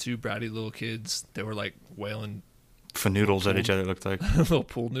has 2 bratty little kids. They were like wailing Fanoodles at each other, it looked like. little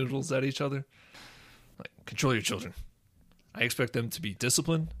pool noodles at each other. Like, control your children. I expect them to be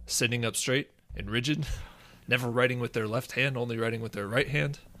disciplined, sitting up straight and rigid, never writing with their left hand, only writing with their right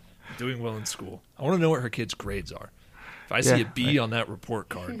hand, doing well in school. I want to know what her kids' grades are. If I see Yeah, a B on that report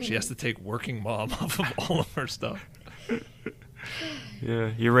card, she has to take working mom off of all of her stuff.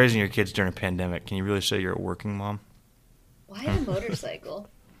 Yeah, you're raising your kids during a pandemic. Can you really say you're a working mom? why a motorcycle?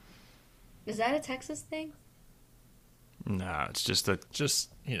 Is that a Texas thing? Nah, it's just a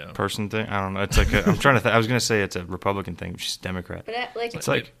Just, you know, person thing. I don't know. It's like I'm trying to. I was gonna say it's a Republican thing, but she's Democrat. But It's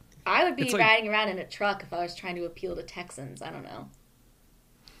like I would be it's like- riding around in a truck if I was trying to appeal to Texans. I don't know.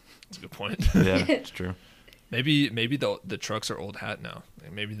 that's a good point. yeah, it's true. Maybe the trucks are old hat now.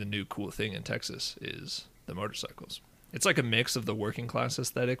 Like, maybe the new cool thing in Texas is the motorcycles. It's like a mix of the working class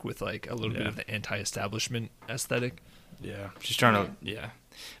aesthetic with like a little bit Yeah. of the anti-establishment aesthetic. Yeah, she's trying to. Yeah, I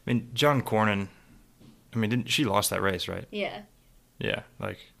mean, John Cornyn. I mean, didn't she lost that race, right? Yeah. Yeah,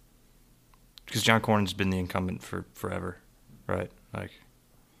 like because John Cornyn's been the incumbent for forever, right? Like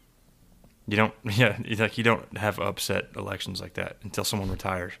you don't. Yeah, it's like you don't have upset elections like that until someone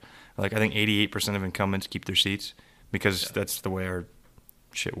retires. Like I think 88% of incumbents keep their seats because that's the way our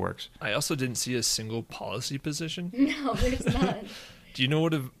shit works. I also didn't see a single policy position. No, there's none. Do you know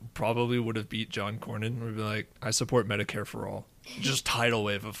what probably would have beat John Cornyn? Would be like, I support Medicare for all. Just tidal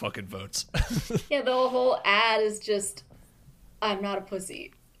wave of fucking votes. Yeah, the whole ad is just, I'm not a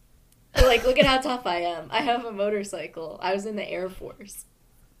pussy. Like, look at how tough I am. I have a motorcycle. I was in the Air Force.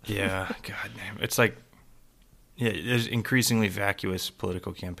 Yeah, god damn. It's like yeah, there's increasingly vacuous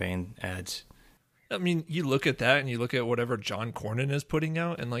political campaign ads. I mean, you look at that and you look at whatever John Cornyn is putting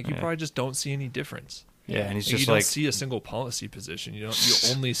out, and like you probably just don't see any difference. Yeah, and he's You just don't like see a single policy position. You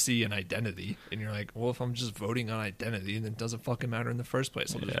only see an identity, and you're like, well, if I'm just voting on identity, then it doesn't fucking matter in the first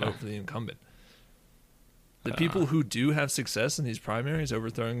place. I'll just Yeah. vote for the incumbent. The people who do have success in these primaries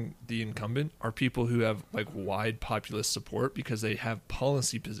overthrowing the incumbent are people who have like wide populist support because they have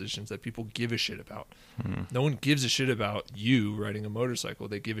policy positions that people give a shit about. No one gives a shit about you riding a motorcycle.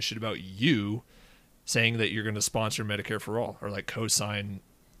 They give a shit about you saying that you're going to sponsor Medicare for all or like co-sign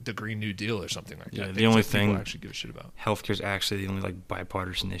the Green New Deal or something like Yeah, that. the Things only that people thing- actually give a shit about. healthcare is actually the only like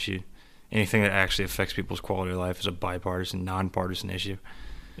bipartisan issue. Anything that actually affects people's quality of life is a bipartisan, nonpartisan issue.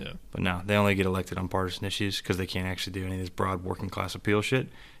 Yeah. But no, they only get elected on partisan issues because they can't actually do any of this broad working class appeal shit.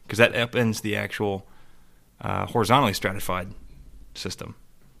 Because that upends the actual horizontally stratified system,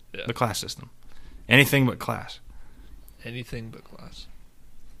 Yeah. the class system. Anything but class. Anything but class.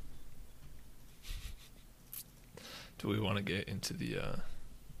 Do we want to get into the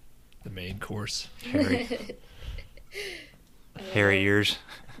main course? Hairy, hairy ears.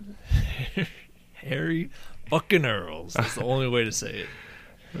 Harry fucking Earls. That's the only way to say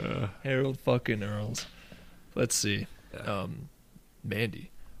it. Harold fucking Earls. Let's see.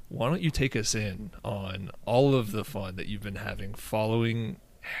 Mandy, why don't you take us in on all of the fun that you've been having following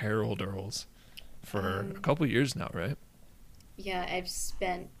Harold Earls for a couple years now, right? Yeah, I've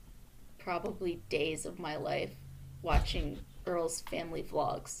spent probably days of my life watching Earl's family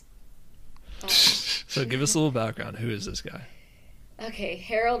vlogs. So give us a little background. Who is this guy? Okay,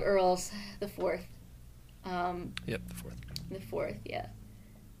 Harold Earls the fourth. Yep, the fourth. The fourth, yeah.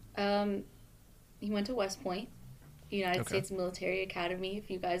 He went to West Point, United States Military Academy, if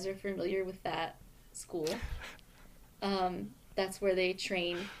you guys are familiar with that school. That's where they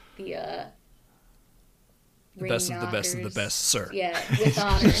train the best of the best of the best, sir. Yeah, with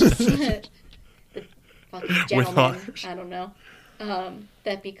honors. The fucking gentlemen, I don't know,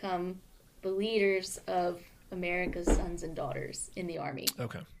 that become the leaders of America's sons and daughters in the Army.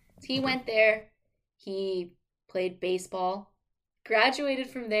 Okay. He went there, he played baseball, graduated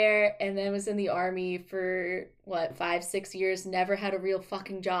from there, and then was in the Army for, 5-6 years, never had a real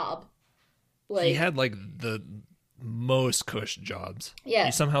fucking job. He had, the most cush jobs. Yeah.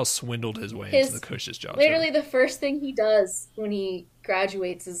 He somehow swindled his way into the cushest jobs. Literally the first thing he does when he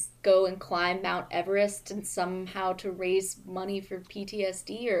graduates is go and climb Mount Everest and somehow to raise money for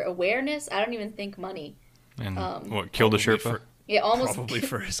PTSD or awareness. I don't even think money. And killed a Sherpa? Almost. Probably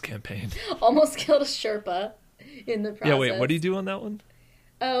for his campaign. Almost killed a Sherpa in the process. Yeah, wait, what did he do on that one?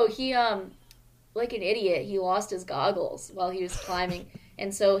 Oh, he, like an idiot, he lost his goggles while he was climbing.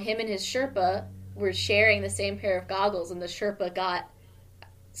 And so him and his Sherpa were sharing the same pair of goggles, and the Sherpa got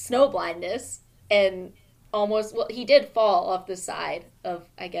snow blindness and he did fall off the side of,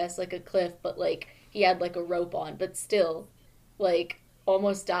 I guess, a cliff, but he had a rope on, but still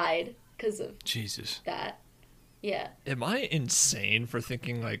almost died because of Jesus that. Yeah. Am I insane for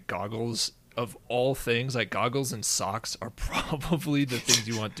thinking goggles of all things, goggles and socks are probably the things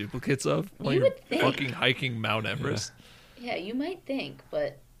you want duplicates of while you're fucking hiking Mount Everest? Yeah, you might think,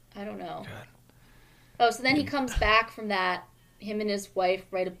 but I don't know. God. Oh, so then he comes back from that. Him and his wife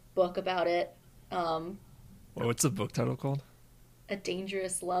write a book about it. What's the book title called? A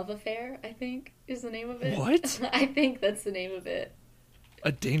Dangerous Love Affair, I think, is the name of it. What? I think that's the name of it.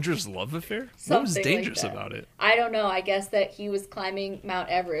 A Dangerous Love Affair? Something what was dangerous about it? I don't know. I guess that he was climbing Mount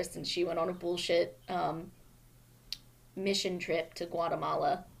Everest and she went on a bullshit mission trip to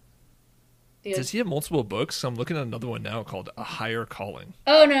Guatemala. Does he have multiple books? I'm looking at another one now called A Higher Calling.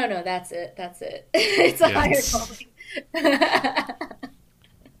 Oh, no, that's it. It's a higher calling.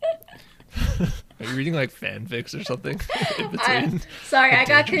 Are you reading fanfics or something in between? Sorry, I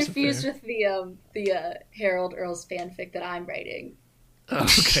got confused with the Harold Earls fanfic that I'm writing.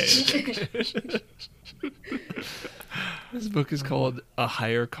 Okay. This book is called A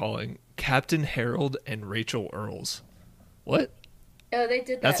Higher Calling, Captain Harold and Rachel Earls. What? Oh, they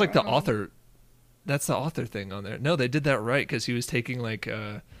did that. That's wrong. the author. That's the author thing on there. No, they did that right because he was taking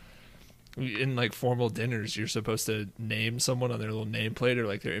in formal dinners, you're supposed to name someone on their little nameplate or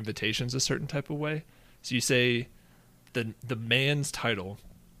their invitations a certain type of way. So you say the man's title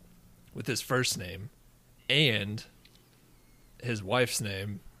with his first name and his wife's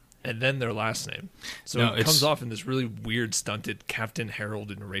name and then their last name. So it comes off in this really weird stunted Captain Harold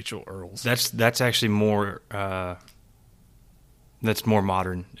and Rachel Earls. That's actually more that's more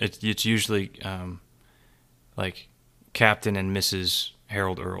modern. It's usually Captain and Mrs.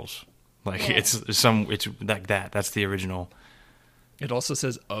 Harold Earls. It's like that. That's the original. It also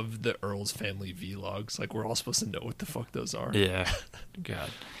says of the Earls family vlogs. We're all supposed to know what the fuck those are. Yeah. God.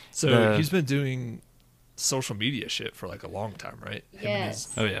 So he's been doing social media shit for a long time, right?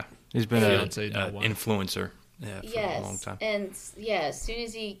 Yes. Oh yeah. He's been an influencer. Yeah, for a long time. And as soon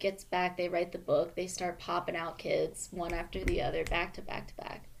as he gets back, they write the book. They start popping out kids one after the other, back to back to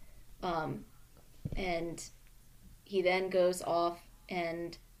back. And he then goes off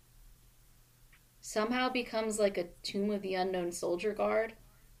and somehow becomes a Tomb of the Unknown Soldier guard,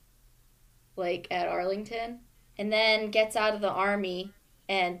 at Arlington, and then gets out of the Army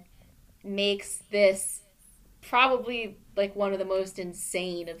and makes this probably one of the most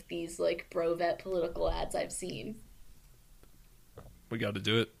insane of these bro vet political ads I've seen. We got to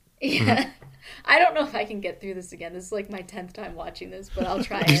do it. Yeah. I don't know if I can get through this again. This is my 10th time watching this, but I'll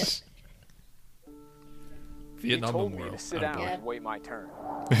try it. Vietnam told Memorial. me to sit down and wait my turn.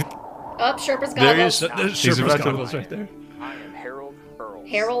 Oh, Sherpa's There he goggles. is. There's Sherpa's goggles right there. I am Harold Earls.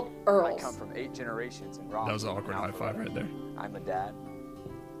 Harold Earls. I come from 8 generations in Rockland. That was an awkward high five right there. I'm a dad,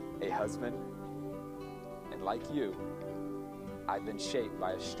 a husband, and like you, I've been shaped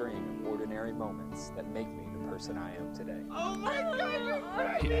by a string of ordinary moments that make me the person I am today. Oh my God, you're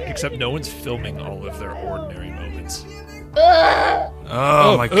right. Except no one's filming all of their ordinary moments.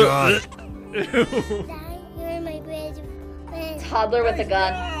 Oh my God. Toddler with a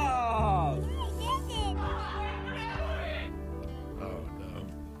gun.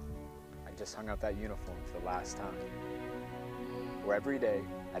 out that uniform for the last time. Where every day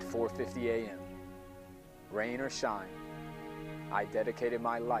at 4:50 a.m., rain or shine, I dedicated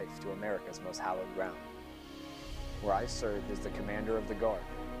my life to America's most hallowed ground. Where I served as the commander of the guard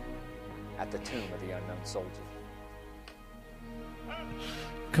at the tomb of the unknown soldier.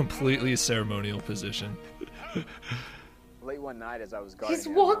 Completely ceremonial position. Late one night as I was guarding He's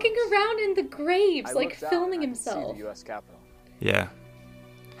walking around in the graves, I like looked out filming and I could see himself. the U.S. Capitol. Yeah.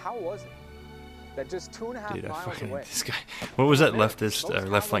 How was it that just 2.5 Dude, I miles fucking, away, this guy. What was that leftist or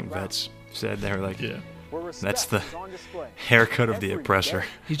left flank vets said? They were like, Yeah. where that's respect the was on display haircut of the every oppressor. day,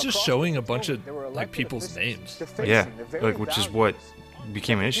 He's just across showing the a bunch of Potomac, there were like elected people's officials names. defacing Yeah, the very like which is what values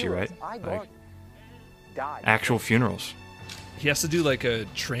became an of issue, right? heroes I Like guarded, died. actual funerals. He has to do like a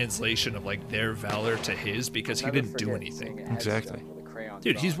translation of like their valor to his because he I'll never didn't do forget anything. seeing a headstone Exactly. with a crayon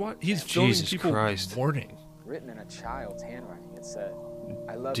Dude, he's drawing he's and filming Jesus people Christ. mourning. written in a child's handwriting. It said,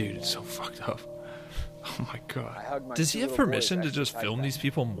 "I love Dude, you." it's so fucked up. Oh my I god. hugged my Does two he have little boys permission to extra just tight film back, these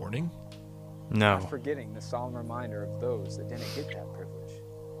people mourning? not No, forgetting the solemn reminder of those that didn't get that privilege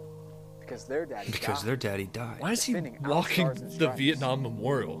because their daddy because died. their daddy died. Why is he Defending our walking stars and the stripes. Vietnam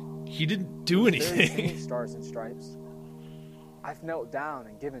Memorial? He didn't do Those very same anything. stars and stripes, I've knelt down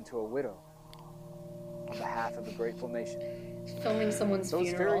and given to a widow on behalf of a grateful nation. Filming someone's Those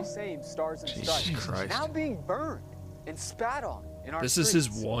funeral. very same stars and Jesus stripes Christ. now being burned and spat on in our This is his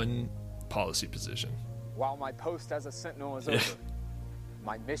streets. one policy position. While my post as a sentinel is Yeah. over,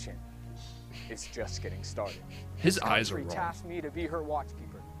 my mission is just getting started. His eyes are Country wrong. tasked me to be her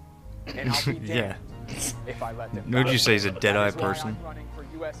watchkeeper, and I'll be damned Yeah. if I let them. Would down. you say he's a That dead-eye is why person? I'm running for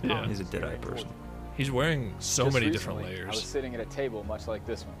US Yeah. Congress He's a dead-eye here in person. Georgia. He's wearing so Just many recently, different I was layers. sitting at a table much like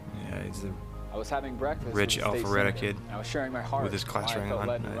this one. Yeah, he's the I was having breakfast Rich with the state Alpharetta senator, kid and I was sharing my heart with his class why I ring felt on.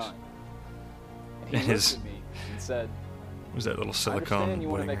 led to Nice. run. And he And looked his- at me and said, was that little I understand silicone you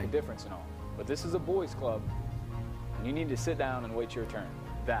want to wedding make a ring. difference and all, but this is a boys' club, and you need to sit down and wait your turn.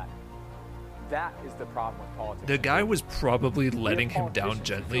 That is the problem with politics. The guy was probably We have letting him down politicians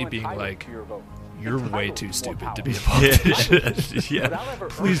who gently, feel being entitled like, to your vote. "You're way Entitled too more stupid to power. be a politician. Yeah. Without ever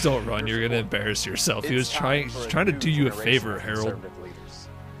Please earning don't run. your You're gonna support. embarrass yourself." He It's was time for trying to new do you a generation favor, of Harold. conservative leaders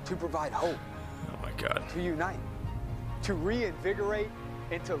to provide hope, Oh my god. to unite, to reinvigorate,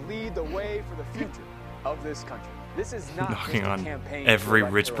 and to lead the way for the future of this country. This is not Knocking just a on campaign every for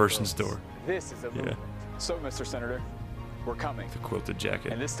rich electoral person's votes. door. This is a movement. So, Mr. Senator, we're coming. The quilted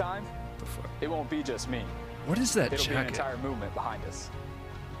jacket. And this time, The fuck? it won't be just me. What is that It'll be an jacket? entire movement behind us.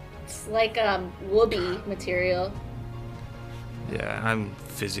 It's like Whoopi material. Yeah, I'm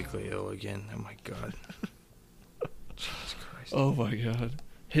physically ill again. Oh my god. Jesus Christ. Oh my god.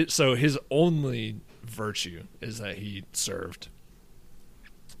 His only virtue is that he served.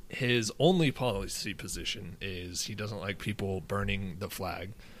 His only policy position is he doesn't like people burning the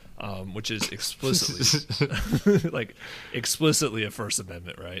flag, which is explicitly explicitly a First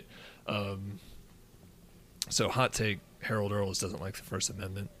Amendment right. So hot take: Harold Earls doesn't like the First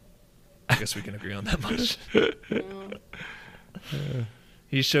Amendment. I guess we can agree on that much.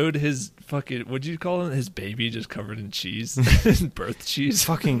 He showed his fucking, what'd you call it? His baby just covered in cheese, birth cheese.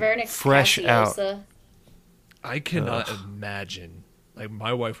 Fucking Vernix fresh out. Casiosa. I cannot imagine. Like,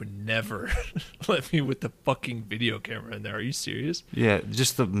 my wife would never let me with the fucking video camera in there. Are you serious? Yeah,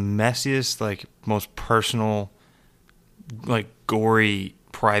 just the messiest, like most personal, like gory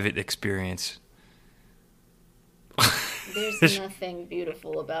private experience. There's nothing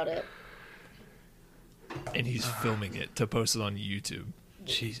beautiful about it. And he's filming it to post it on YouTube.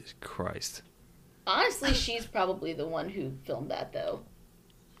 Jesus Christ. Honestly, she's probably the one who filmed that, though.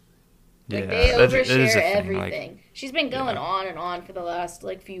 Like, Yeah, they that is overshare a thing, everything. like- She's been going on and on for the last,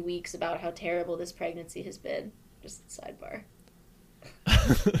 few weeks about how terrible this pregnancy has been. Just sidebar.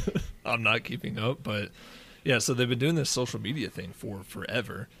 I'm not keeping up, but yeah, so they've been doing this social media thing for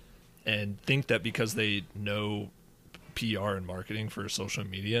forever and think that because they know PR and marketing for social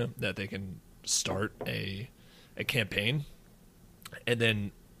media that they can start a campaign, and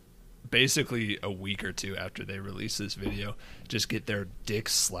then basically a week or two after they release this video just get their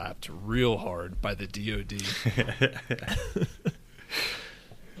dicks slapped real hard by the DOD.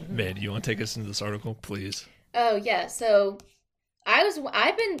 Man, you want to take us into this article, please? Oh, yeah. So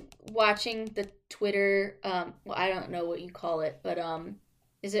I've been watching the Twitter, well, I don't know what you call it, but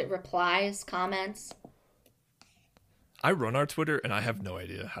is it replies, comments? I run our Twitter and I have no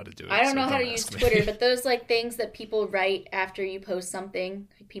idea how to do it. I don't so know how to use ask me. Twitter, but those things that people write after you post something,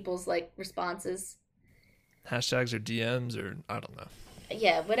 people's responses. Hashtags or DMs or I don't know.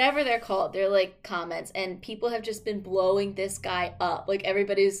 Yeah, whatever they're called, they're comments, and people have just been blowing this guy up.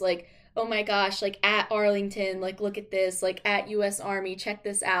 Everybody's like, oh my gosh, at Arlington, look at this, at US Army, check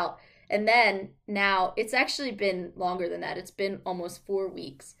this out. And then now it's actually been longer than that. It's been almost 4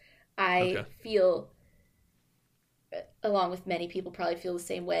 weeks. I feel, along with many people probably feel the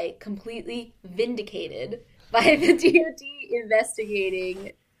same way, completely vindicated by the DOD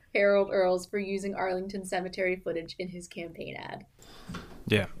investigating Harold Earls for using Arlington Cemetery footage in his campaign ad.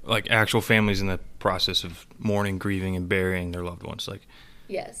 Yeah, like actual families in the process of mourning, grieving, and burying their loved ones. Like,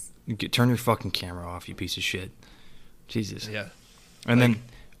 yes. Turn your fucking camera off, you piece of shit. Jesus. Yeah. And then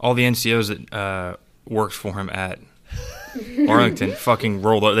all the NCOs that worked for him at Arlington fucking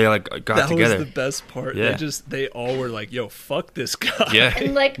rolled up. They got together. That was the best part. Yeah. They all were like, "Yo, fuck this guy." Yeah.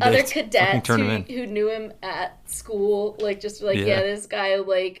 And other cadets who knew him at school, yeah, this guy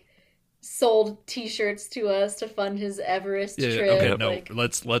sold T-shirts to us to fund his Everest trip. Okay, no,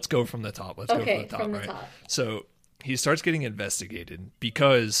 let's go from the top. Let's go from the top. Top. So he starts getting investigated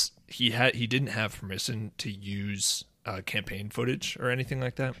because he didn't have permission to use campaign footage or anything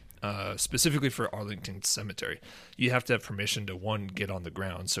like that. Specifically for Arlington Cemetery, you have to have permission to get on the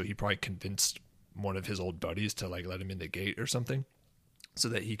ground. So he probably convinced one of his old buddies to let him in the gate or something, so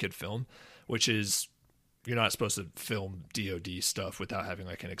that he could film. Which is, you're not supposed to film DOD stuff without having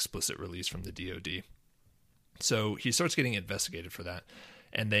an explicit release from the DOD. So he starts getting investigated for that,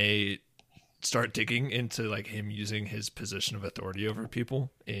 and they start digging into him using his position of authority over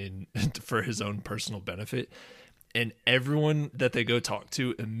people for his own personal benefit. And everyone that they go talk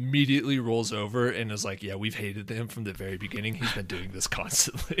to immediately rolls over and is like, yeah, we've hated him from the very beginning. He's been doing this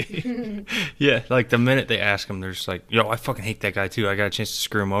constantly. Yeah, the minute they ask him, they're just like, yo, I fucking hate that guy too. I got a chance to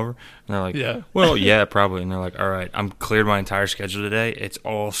screw him over. And they're like, yeah, well, yeah, probably. And they're like, all right, I'm cleared my entire schedule today. It's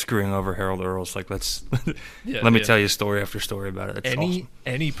all screwing over Harold Earls. Let me tell you story after story about it. It's awesome.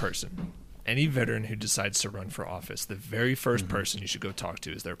 Any person, any veteran who decides to run for office, the very first person you should go talk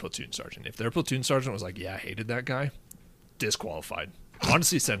to is their platoon sergeant. If their platoon sergeant was like, yeah, I hated that guy, disqualified.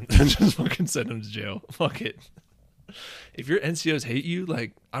 Honestly, just fucking send him to jail. Fuck it. If your NCOs hate you,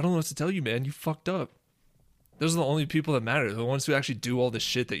 I don't know what to tell you, man. You fucked up. Those are the only people that matter. The ones who actually do all the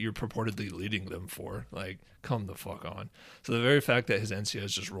shit that you're purportedly leading them for. Come the fuck on. So the very fact that his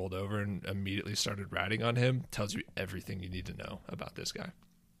NCOs just rolled over and immediately started ratting on him tells you everything you need to know about this guy.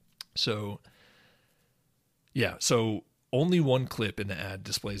 So only one clip in the ad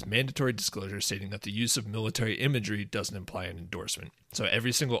displays mandatory disclosure stating that the use of military imagery doesn't imply an endorsement. So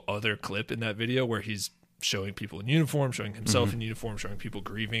every single other clip in that video where he's showing people in uniform, showing himself in uniform, showing people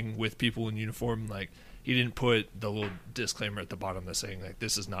grieving with people in uniform, he didn't put the little disclaimer at the bottom that's saying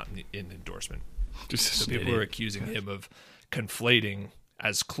this is not an endorsement. So people are accusing him of conflating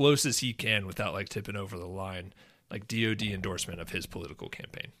as close as he can without tipping over the line, DOD endorsement of his political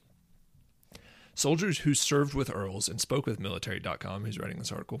campaign. Soldiers who served with Earls and spoke with military.com, who's writing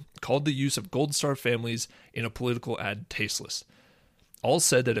this article, called the use of Gold Star families in a political ad tasteless. All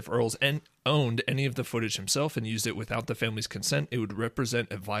said that if Earls owned any of the footage himself and used it without the family's consent, it would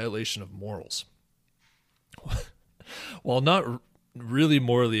represent a violation of morals. While not really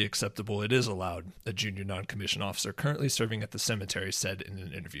morally acceptable, it is allowed, a junior non-commissioned officer currently serving at the cemetery said in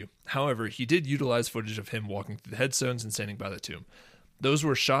an interview. However, he did utilize footage of him walking through the headstones and standing by the tomb. Those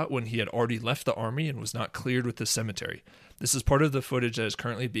were shot when he had already left the Army and was not cleared with the cemetery. This is part of the footage that is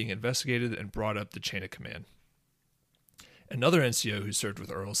currently being investigated and brought up the chain of command. Another NCO who served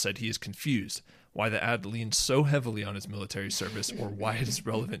with Earl said he is confused why the ad leans so heavily on his military service or why it is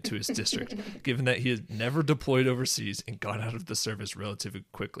relevant to his district, given that he had never deployed overseas and got out of the service relatively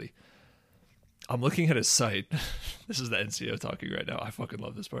quickly. I'm looking at his site. This is the NCO talking right now. I fucking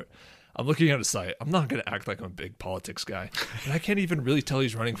love this part. I'm looking at his site. I'm not going to act like I'm a big politics guy, but I can't even really tell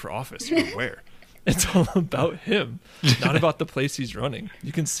he's running for office or where. It's all about him, not about the place he's running.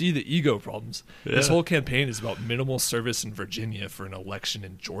 You can see the ego problems. Yeah. This whole campaign is about minimal service in Virginia for an election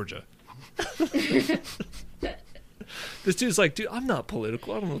in Georgia. This dude's like, dude, I'm not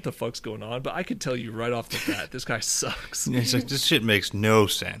political. I don't know what the fuck's going on, but I could tell you right off the bat, this guy sucks. It's like, this shit makes no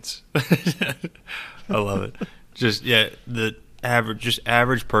sense. I love it. The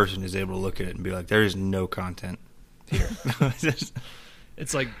average person is able to look at it and be like, there is no content here.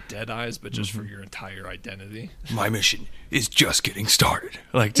 It's like Dead Eyes, but just for your entire identity. My mission is just getting started.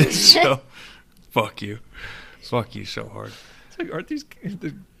 Just so, fuck you. Fuck you so hard. It's like, aren't these,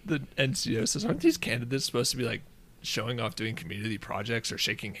 the NCO says, aren't these candidates supposed to be showing off doing community projects or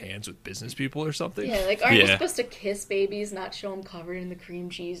shaking hands with business people or something? Yeah, aren't you supposed to kiss babies, not show them covered in the cream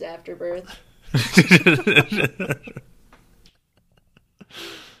cheese after birth?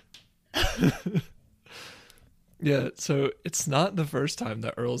 Yeah, so it's not the first time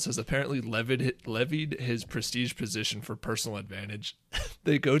that Earls has apparently levied his prestige position for personal advantage.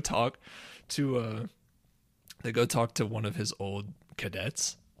 They go talk to one of his old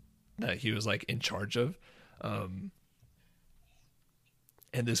cadets, that he was like in charge of. And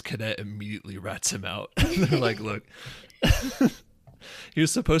this cadet immediately rats him out. They're like, look, he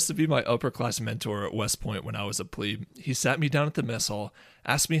was supposed to be my upper class mentor at West Point when I was a plebe. He sat me down at the mess hall,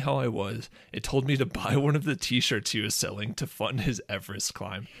 asked me how I was, and told me to buy one of the t-shirts he was selling to fund his Everest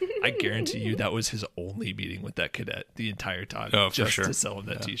climb. I guarantee you that was his only meeting with that cadet the entire time. Oh, for just sure. to sell him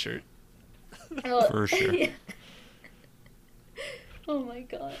that t-shirt. For sure. Yeah. Oh my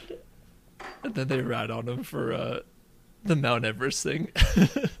god. And then they rat on him for the Mount Everest thing.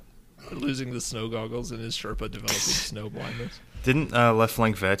 Losing the snow goggles and his Sherpa developing snow blindness. Didn't Left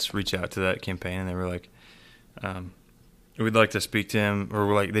Flank Vets reach out to that campaign and they were like, we'd like to speak to him, or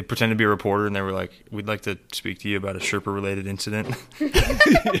we're like, they pretended to be a reporter and they were like, we'd like to speak to you about a Sherpa related incident.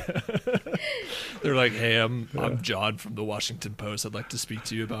 They're like, hey, I'm John from the Washington Post. I'd like to speak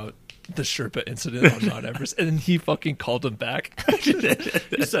to you about the Sherpa incident on Mount Everest. And then he fucking called him back. He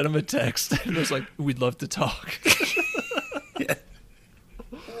sent him a text and was like, we'd love to talk. Yeah.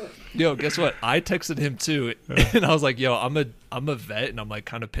 Yo, guess what? I texted him too, and I was like, yo, I'm a vet, and I'm like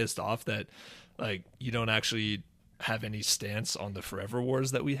kind of pissed off that like you don't actually have any stance on the Forever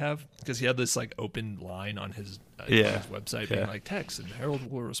Wars that we have, because he had this like open line on his website being like, text and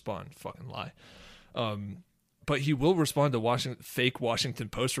Harold will respond. Fucking lie. But he will respond to fake Washington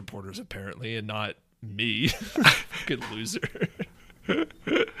Post reporters apparently, and not me. Good loser.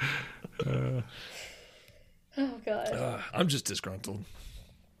 Oh god. I'm just disgruntled.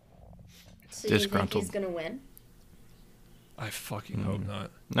 So you think he's gonna win? I fucking hope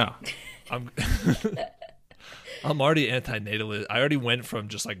not. No. I'm already anti-natalist. I already went from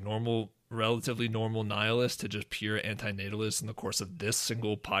just like relatively normal nihilist to just pure anti-natalist in the course of this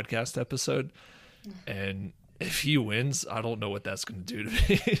single podcast episode. And if he wins, I don't know what that's going to do to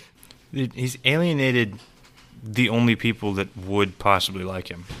me. Dude, he's alienated the only people that would possibly like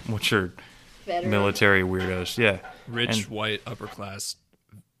him, which are military weirdos. Yeah. Rich, white, upper class,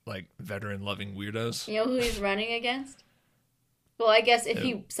 like veteran-loving weirdos. You know who he's running against? Well, I guess if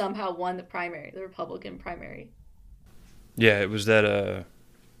he somehow won the primary, the Republican primary. Yeah, it was that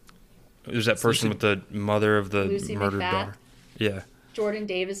person with the mother of the Lucy murdered McFadden? daughter. Yeah. Jordan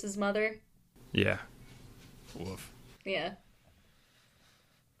Davis's mother. Yeah. Woof. Yeah.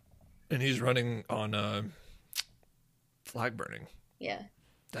 And he's running on flag burning. Yeah.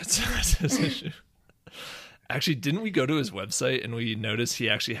 That's his issue. Actually, didn't we go to his website and we noticed he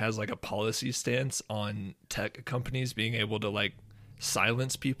actually has like a policy stance on tech companies being able to like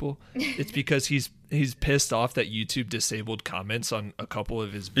silence people? It's because he's pissed off that YouTube disabled comments on a couple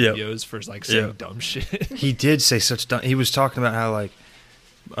of his videos for like saying dumb shit. He did say such dumb. He was talking about how like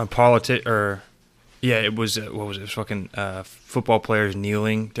a it was what was it? It was fucking football players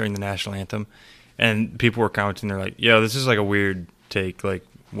kneeling during the national anthem, and people were commenting. They're like, "Yo, this is like a weird take. Like,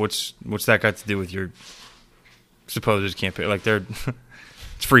 what's that got to do with your supposed campaign? Like,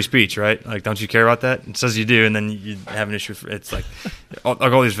 it's free speech, right? Like, don't you care about that? It says you do, and then you have an issue. It's like,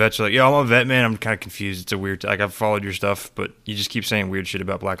 all these vets are like, "Yo, I'm a vet, man. I'm kind of confused. It's a weird. Like, I've followed your stuff, but you just keep saying weird shit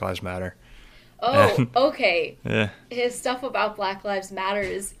about Black Lives Matter." Oh, okay. Yeah. His stuff about Black Lives Matter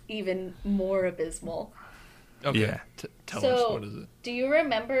is even more abysmal. Okay. Yeah. Tell us, what is it? Do you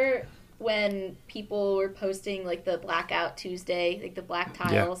remember when people were posting like the Blackout Tuesday, like the black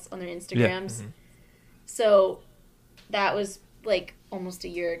tiles on their Instagrams? Yeah. Mm-hmm. So that was like almost a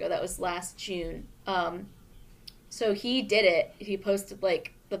year ago. That was last June. So he did it. He posted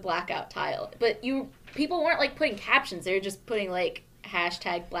like the blackout tile, but people weren't like putting captions. They were just putting like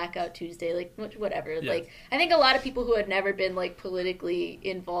hashtag Blackout Tuesday, like whatever. Yeah. Like I think a lot of people who had never been like politically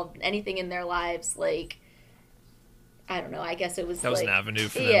involved in anything in their lives, like I don't know. I guess it was that was an avenue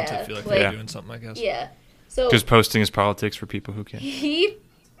for them to feel like they were doing something. I guess. Yeah. So because posting is politics for people who can't. He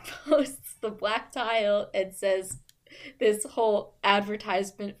posts the black tile and says this whole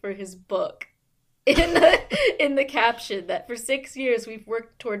advertisement for his book in the caption that for 6 years we've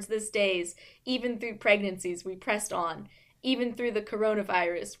worked towards this days, even through pregnancies we pressed on, even through the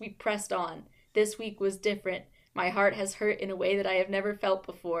coronavirus we pressed on. This week was different. My heart has hurt in a way that I have never felt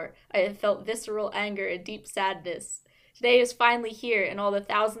before. I have felt visceral anger and deep sadness. Today is finally here, and all the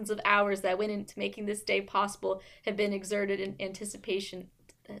thousands of hours that went into making this day possible have been exerted in anticipation.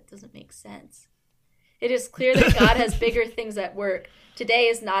 That doesn't make sense. It is clear that God has bigger things at work. Today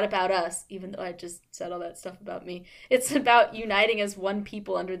is not about us, even though I just said all that stuff about me. It's about uniting as one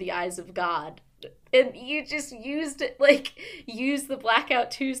people under the eyes of God. And you just used the Blackout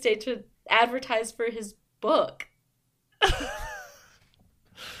Tuesday to advertise for his book.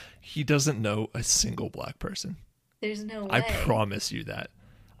 He doesn't know a single black person. There's no way. I promise you that.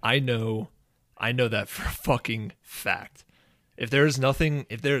 I know that for a fucking fact. If there is nothing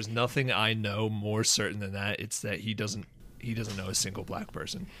I know more certain than that, it's that he doesn't know a single black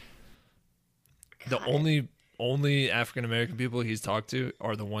person. The only African American people he's talked to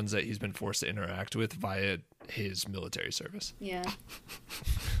are the ones that he's been forced to interact with via his military service. Yeah.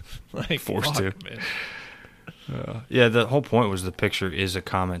 Like forced fuck, to. Man. Yeah, the whole point was the picture is a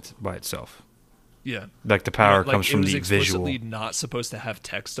comment by itself. Yeah. Like the power Like, comes from the visual. It was explicitly not supposed to have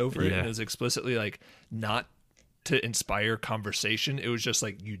text over it. Yeah. And it was explicitly like not to inspire conversation. It was just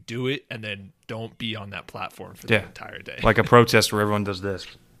like you do it and then don't be on that platform for the entire day. Like a protest where everyone does this.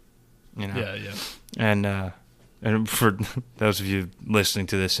 You know? Yeah, yeah. And for those of you listening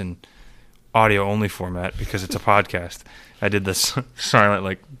to this in audio only format because it's a podcast, I did this silent,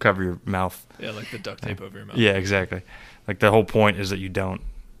 like, cover your mouth. Yeah, like the duct tape over your mouth. Yeah, exactly. Like the whole point is that you don't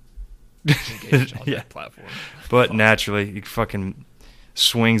engage on that platform. But naturally, he fucking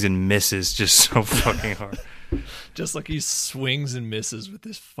swings and misses just so fucking hard. Just like he swings and misses with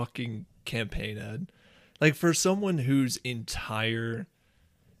this fucking campaign ad. Like for someone whose entire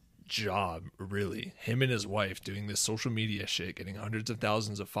job, really, him and his wife doing this social media shit, getting hundreds of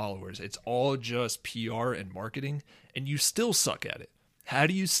thousands of followers, it's all just PR and marketing, and you still suck at it. How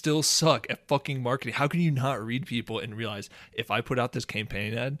do you still suck at fucking marketing? How can you not read people and realize if I put out this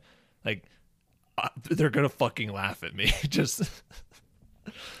campaign ad, like they're gonna fucking laugh at me? Just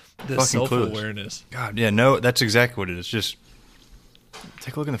the self-awareness. God, yeah, no, that's exactly what it is. Just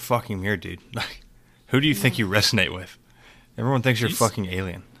take a look in the fucking mirror, dude. Like, who do you think you resonate with? Everyone thinks you're a fucking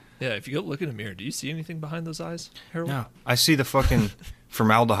alien. Yeah, if you go look in a mirror, do you see anything behind those eyes, Harold? No, I see the fucking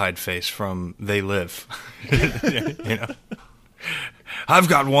formaldehyde face from They Live. You know, I've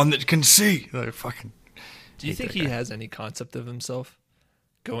got one that can see. Like, fucking. Do you think he has any concept of himself?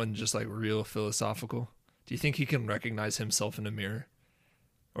 Going just like real philosophical. Do you think he can recognize himself in a mirror,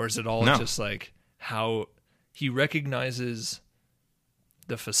 or is it all just like how he recognizes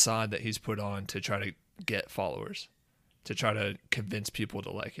the facade that he's put on to try to get followers? To try to convince people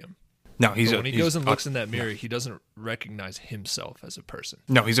to like him. No, when he goes and looks in that mirror, he doesn't recognize himself as a person.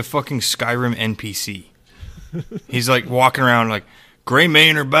 No, he's a fucking Skyrim NPC. He's like walking around like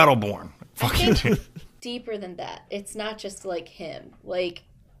Greymane or Battleborn. Fucking deeper than that. It's not just like him. Like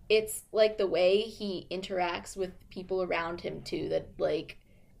it's like the way he interacts with people around him too that like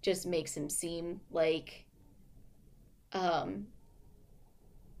just makes him seem like I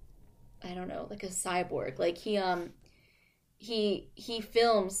don't know, like a cyborg. Like he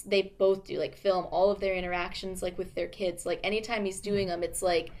films, they both do, like, film all of their interactions, like, with their kids. Like, anytime he's doing them, it's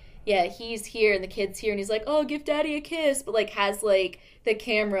like, yeah, he's here and the kid's here, and he's like, oh, give daddy a kiss, but, like, has, like, the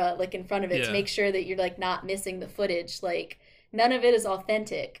camera, like, in front of it to make sure that you're, like, not missing the footage. Like, none of it is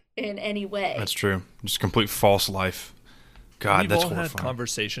authentic in any way. That's true. Just complete false life. God, that's horrifying. We've all had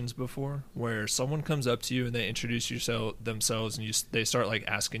conversations before where someone comes up to you and they introduce themselves and they start like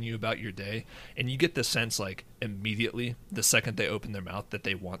asking you about your day, and you get the sense like immediately the second they open their mouth that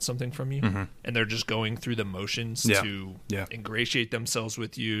they want something from you, and they're just going through the motions to ingratiate themselves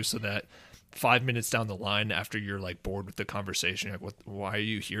with you, so that 5 minutes down the line after you're like bored with the conversation, you're like, why are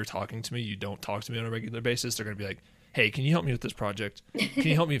you here talking to me? You don't talk to me on a regular basis. They're gonna be like, hey, can you help me with this project? Can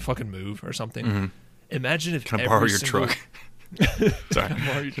you help me fucking move or something? Imagine if can I borrow your truck?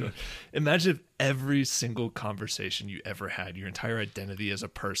 Sorry. Imagine if every single conversation you ever had, your entire identity as a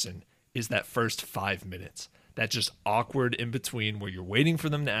person, is that first 5 minutes. That just awkward in between where you're waiting for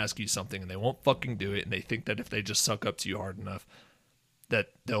them to ask you something and they won't fucking do it, and they think that if they just suck up to you hard enough that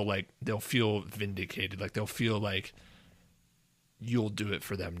they'll feel vindicated, like they'll feel like you'll do it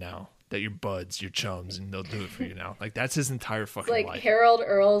for them now. That you're buds, you're chums, and they'll do it for you now. Like, that's his entire fucking life. Like, Harold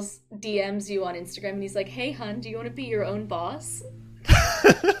Earls DMs you on Instagram, and he's like, hey, hun, do you want to be your own boss?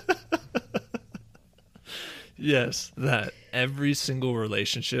 Yes, that. Every single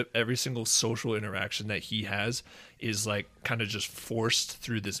relationship, every single social interaction that he has is, like, kind of just forced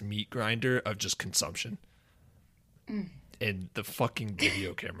through this meat grinder of just consumption. And the fucking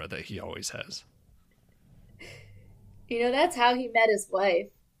video camera that he always has. You know, that's how he met his wife.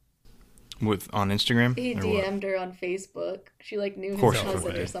 On Instagram? He DM'd her on Facebook. She like knew his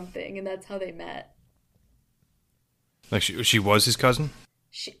cousin or something, and that's how they met. Like she was his cousin?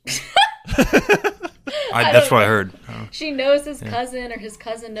 That's what I heard. Oh. She knows his cousin, or his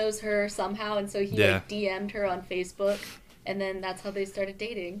cousin knows her somehow, and so he like DM'd her on Facebook, and then that's how they started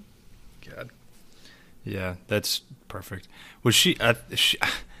dating. God. Yeah, that's perfect. Was she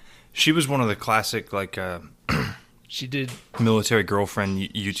was one of the classic like she did military girlfriend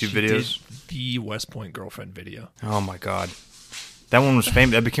YouTube videos. Did the West Point girlfriend video. Oh my God, that one was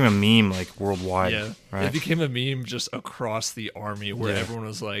famous. That became a meme like worldwide. Yeah, right? It became a meme just across the army where everyone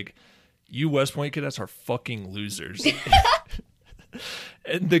was like, "You West Point cadets are fucking losers."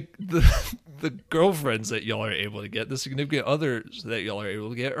 And the girlfriends that y'all are able to get, the significant others that y'all are able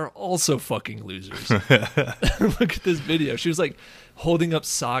to get, are also fucking losers. Look at this video. She was like holding up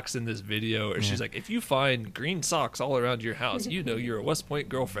socks in this video, or she's like, if you find green socks all around your house, you know you're a West Point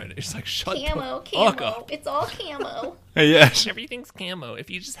girlfriend. It's like, shut the fuck up. It's all camo. Yes. Everything's camo. If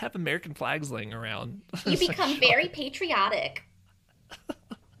you just have American flags laying around, You become very patriotic.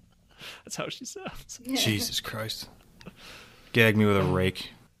 that's how she sounds. Jesus Christ. Gag me with a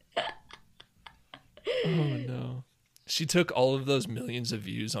rake. Oh no. She took all of those millions of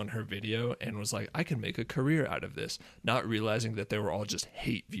views on her video and was like, I can make a career out of this, not realizing that they were all just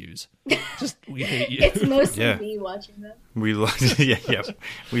hate views. Just, we hate you. It's mostly me watching them. We love,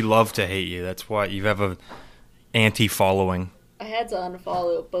 we love to hate you. That's why you have a anti-following. I had to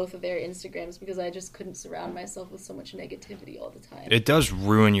unfollow both of their Instagrams because I just couldn't surround myself with so much negativity all the time. It does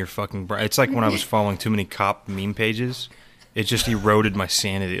ruin your fucking brain. It's like when I was following too many cop meme pages. It just eroded my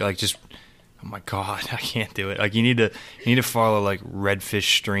sanity. Like, just, oh my God, I can't do it. Like, you need to follow like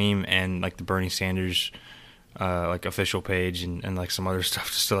Redfish Stream and like the Bernie Sanders like official page and like some other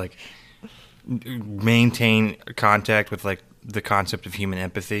stuff just to like maintain contact with like the concept of human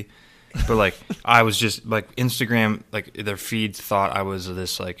empathy. But like, I was just like, Instagram, like their feeds thought I was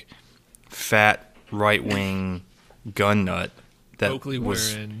this like fat right wing gun nut that Oakley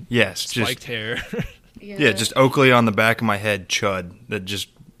was wearing just spiked hair. Yeah, just Oakley on the back of my head, chud, that just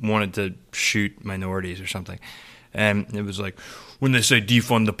wanted to shoot minorities or something. And it was like, when they say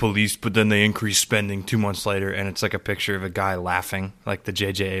defund the police, but then they increase spending 2 months later, and it's like a picture of a guy laughing, like the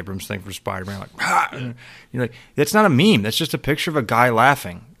J.J. Abrams thing for Spider-Man. Like, ah! And you're like, that's not a meme. That's just a picture of a guy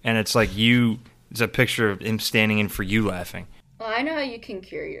laughing. And it's like it's a picture of him standing in for you laughing. Well, I know how you can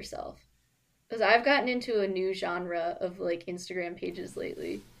cure yourself. Because I've gotten into a new genre of like Instagram pages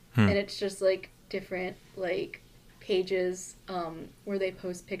lately. And it's just like different like pages where they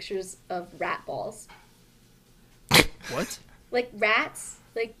post pictures of rat balls. What? Like rats,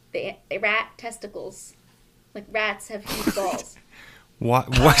 like the rat testicles. Like rats have huge balls. What?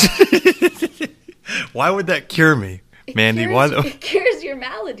 Why would that cure me, Mandy? It cures your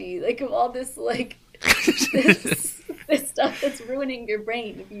malady, like of all this like this stuff that's ruining your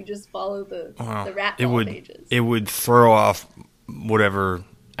brain if you just follow the rat ball pages. It would throw off whatever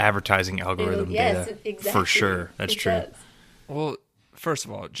advertising algorithm yes, data. exactly. For sure. That's true. Does. Well, first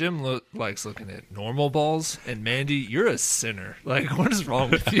of all, Jim likes looking at normal balls, and Mandy, you're a sinner. Like, what is wrong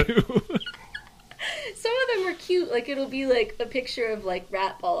with you? Some of them are cute. Like, it'll be like a picture of like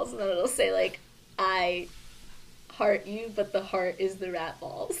rat balls, and then it'll say like, I heart you, but the heart is the rat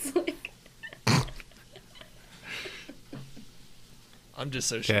balls. Like, I'm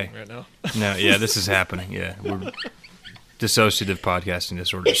dissociating right now. No, yeah, this is happening. Yeah, we're dissociative podcasting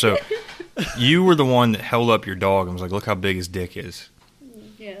disorder. So you were the one that held up your dog and was like, look how big his dick is.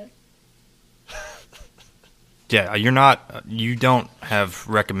 yeah. Yeah, you don't have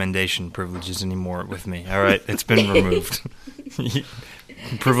recommendation privileges anymore with me, all right? It's been removed.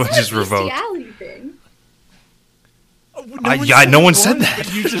 Privilege is revoked. Bestiality thing. No one said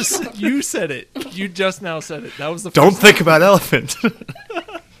that. You said it. You just now said it. That was the first Don't think about elephant. Oh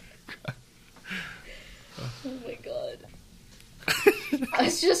my god. I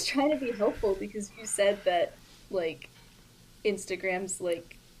was just trying to be helpful because you said that, like, Instagram's,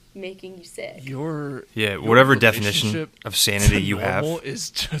 like, making you sick. Whatever definition of sanity you have is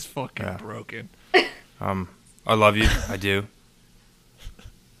just fucking broken. I love you. I do.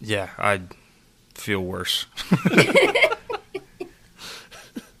 Yeah, I feel worse.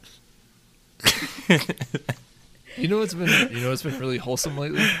 You know what's been really wholesome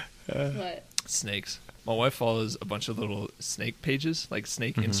lately? What? Snakes. My wife follows a bunch of little snake pages, like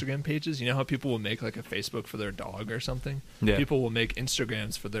snake Instagram pages. You know how people will make like a Facebook for their dog or something? Yeah. People will make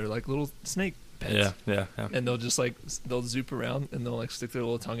Instagrams for their like little snake pets. Yeah. And they'll just like, they'll zoop around and they'll like stick their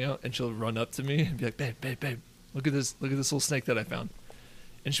little tongue out and she'll run up to me and be like, babe, look at this little snake that I found.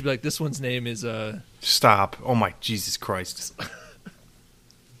 And she'll be like, this one's name is Stop. Oh my Jesus Christ.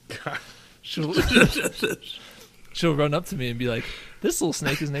 She'll run up to me and be like, this little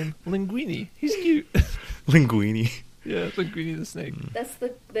snake is named Linguini. He's cute. Linguini. Yeah, Linguini the snake. That's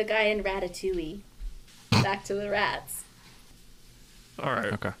the guy in Ratatouille. Back to the rats. All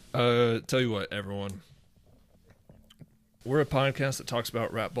right. Okay. Tell you what, everyone. We're a podcast that talks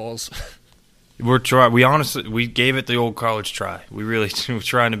about rat balls. We gave it the old college try. We really were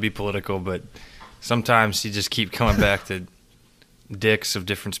trying to be political, but sometimes you just keep coming back to dicks of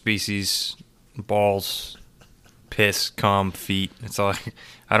different species, balls, piss, cum, feet. It's all.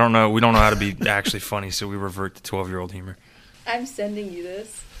 I don't know. We don't know how to be actually funny, so we revert to 12-year-old humor. I'm sending you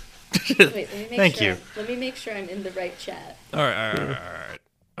this. Wait, let me make Thank sure. you. Let me make sure I'm in the right chat. All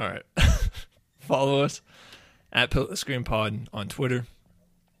right. Follow us at Pillow the Screen Pod on Twitter.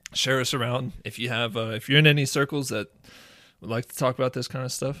 Share us around. If you have, if you're in any circles that would like to talk about this kind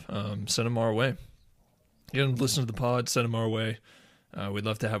of stuff, send them our way. You can listen to the pod, send them our way. We'd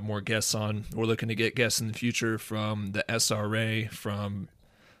love to have more guests on. We're looking to get guests in the future from the SRA, from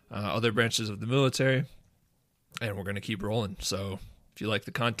other branches of the military, and we're going to keep rolling. So if you like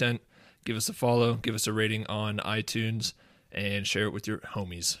the content, give us a follow, give us a rating on iTunes, and share it with your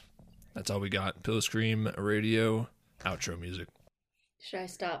homies. That's all we got. Pillow Scream Radio outro music. Should I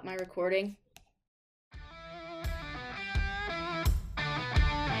stop my recording?